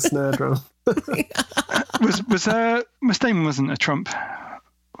St. Angus snare drum. was Mustaine wasn't a Trump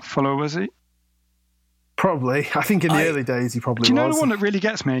follower, was he? Probably. I think in the early days he probably was. Do you know the one that really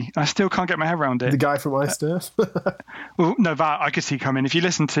gets me? I still can't get my head around it. The guy from Ice Earth? Well, no, that I could see coming. If you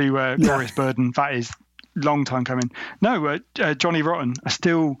listen to Glorious Burden, that is long time coming. No, Johnny Rotten. I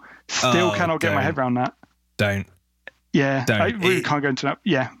still cannot get my head around that. Don't. Yeah, Don't. I really can't go into that.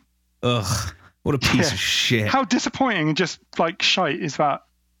 Yeah. Ugh. What a piece of shit. How disappointing and just like shite is that?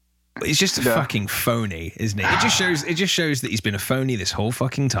 He's just a fucking phony, isn't he? It just shows that he's been a phony this whole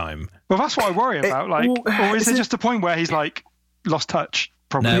fucking time. Well, that's what I worry about. Or is it just a point where he's like lost touch?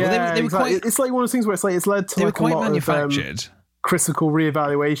 Probably. No, Yeah, well, they were exactly. quite. It's like one of those things where it's like it's led to They were like a quite lot manufactured. of critical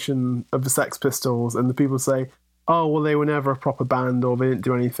reevaluation of the Sex Pistols, and the people say, "Oh, well, they were never a proper band, or they didn't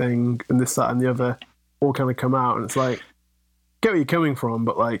do anything," and this, that, and the other, all kind of come out, and it's like, get where you're coming from,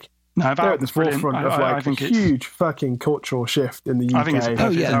 but like. No, They're at the was brilliant. forefront of I like a think it's huge fucking cultural shift in the UK I think it's a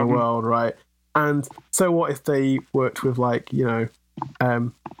perfect and the album. world, right? And so what if they worked with like, Vivian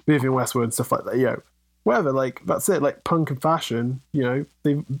Westwood and stuff like that, whatever, like that's it, like punk and fashion,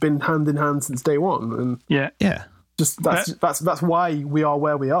 they've been hand in hand since day one, and Yeah. just that's why we are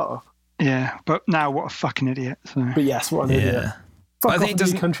where we are. Yeah. But now what a fucking idiot. So. But yes, what an idiot. Yeah. Fuck But I off think it and do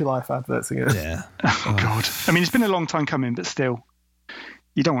doesn't- country life adverts again. Yeah. Oh God. I mean, it's been a long time coming, but still,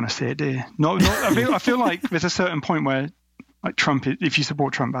 you don't want to see it, do you? Not. I feel like there's a certain point where, like Trump, if you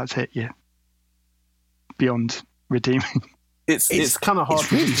support Trump, that's it. Yeah. Beyond redeeming. It's kind of hard it's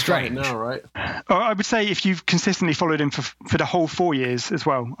to really justify it strange. now, right? I would say if you've consistently followed him for the whole 4 years as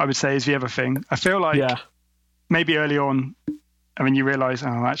well, I would say is the other thing. I feel like Yeah. maybe early on, I mean, you realise,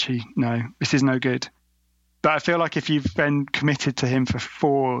 oh, actually, no, this is no good. But I feel like if you've been committed to him for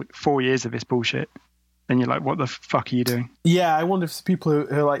four years of this bullshit, then you're like, what the fuck are you doing? Yeah, I wonder if it's people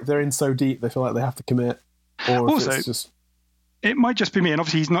who are like, they're in so deep, they feel like they have to commit. Or Also, if it's just... It might just be me, and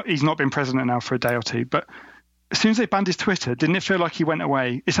obviously he's not been president now for a day or two, but as soon as they banned his Twitter, didn't it feel like he went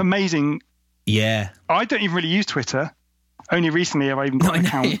away? It's amazing. Yeah. I don't even really use Twitter. Only recently have I even got an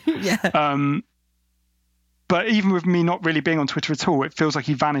account. Yeah. But even with me not really being on Twitter at all, it feels like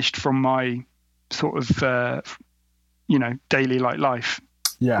he vanished from my sort of, daily life.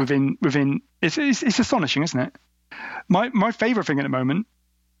 Yeah. Within, it's astonishing, isn't it? My favourite thing at the moment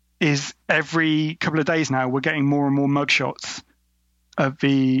is every couple of days now we're getting more and more mugshots of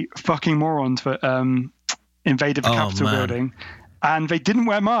the fucking morons that invaded the Capitol building, and they didn't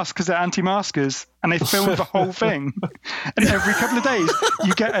wear masks because they're anti-maskers, and they filmed the whole thing. And every couple of days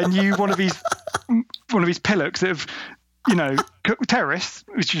you get a new one of these pillocks that have, terrorists,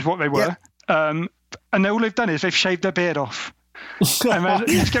 which is what they were. And all they've done is they've shaved their beard off. And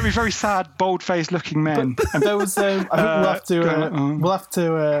it's getting me very sad, bold-faced looking men. And there was, I think we'll have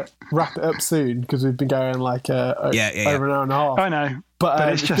to wrap it up soon because we've been going like over an hour and a half. I know,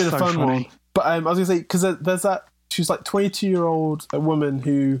 but it's it's just been a so fun funny. one. But I was gonna say because there's that she was like 22-year-old woman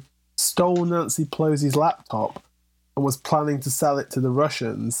who stole Nancy Pelosi's laptop and was planning to sell it to the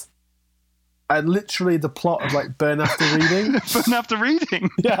Russians. And literally the plot of like Burn After Reading. Burn After Reading.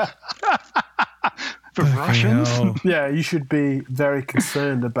 Yeah. The Russians. Hell. Yeah, you should be very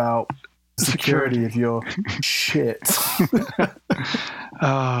concerned about the security of your shit.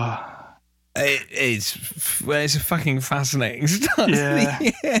 It's a fucking fascinating start. Yeah,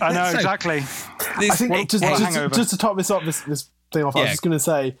 I know, exactly. I think just to top this off, this thing off, I was just going to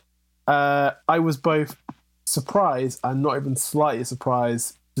say, I was both surprised and not even slightly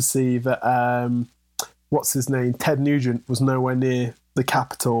surprised to see that what's his name, Ted Nugent, was nowhere near the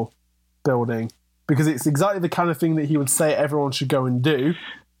Capitol building, because it's exactly the kind of thing that he would say everyone should go and do.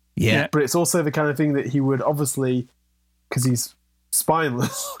 Yeah. But it's also the kind of thing that he would obviously, because he's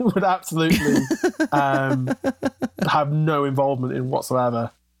spineless, would absolutely have no involvement in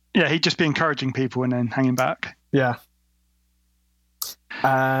whatsoever. Yeah, he'd just be encouraging people and then hanging back. Yeah.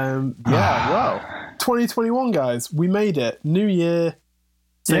 Well, 2021, guys, we made it. New year,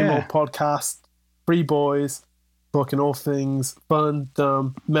 same old podcast, three boys, talking all things fun,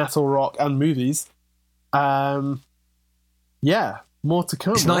 dumb, metal, rock, and movies. More to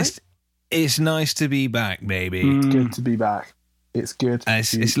come. It's nice. It's nice to be back, baby. It's good to be back. It's good.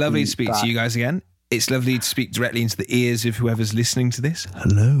 It's lovely to speak to you guys again. It's lovely to speak directly into the ears of whoever's listening to this.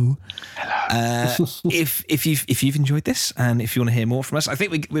 Hello. If you've enjoyed this, and if you want to hear more from us, I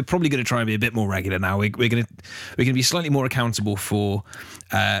think we're probably going to try and be a bit more regular now. We're going to be slightly more accountable for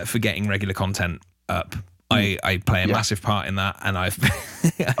getting regular content up I play a massive part in that, and I've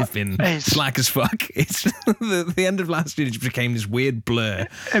been slack as fuck. It's the end of last year just became this weird blur.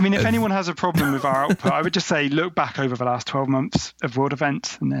 I mean, if anyone has a problem with our output, I would just say look back over the last 12 months of world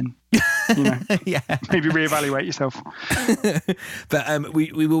events, and then maybe reevaluate yourself. But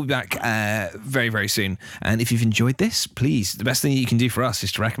we will be back very, very soon. And if you've enjoyed this, please, the best thing you can do for us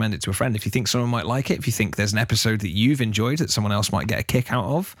is to recommend it to a friend. If you think someone might like it, if you think there's an episode that you've enjoyed that someone else might get a kick out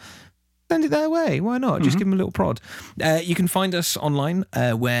of, send it their way. Why not? Just give them a little prod. You can find us online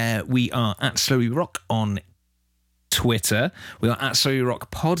where we are at Slowly Rock on Twitter. We are at Slowly Rock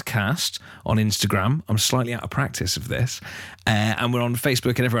Podcast on Instagram. I'm slightly out of practice of this. And we're on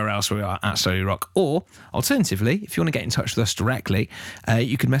Facebook and everywhere else where we are at Slowly Rock. Or, alternatively, if you want to get in touch with us directly,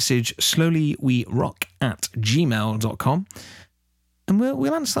 you can message slowlywerock@gmail.com and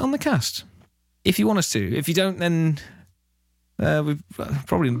we'll answer that on the cast. If you want us to. If you don't, then... we're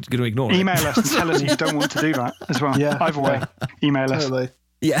probably going to ignore Email it. us and tell us you don't want to do that as well. Yeah, Either way, email us. Totally.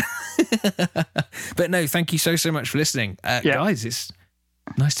 Yeah. But no, thank you so much for listening. Guys, it's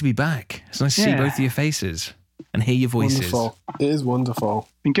nice to be back. It's nice to see both of your faces and hear your voices. Wonderful. It is wonderful.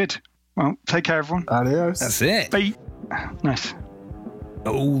 Been good. Well, take care, everyone. Adios. That's it. Bye. Nice.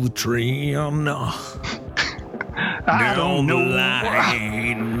 Oh, the tree on I don't know.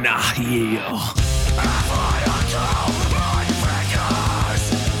 line. Yeah.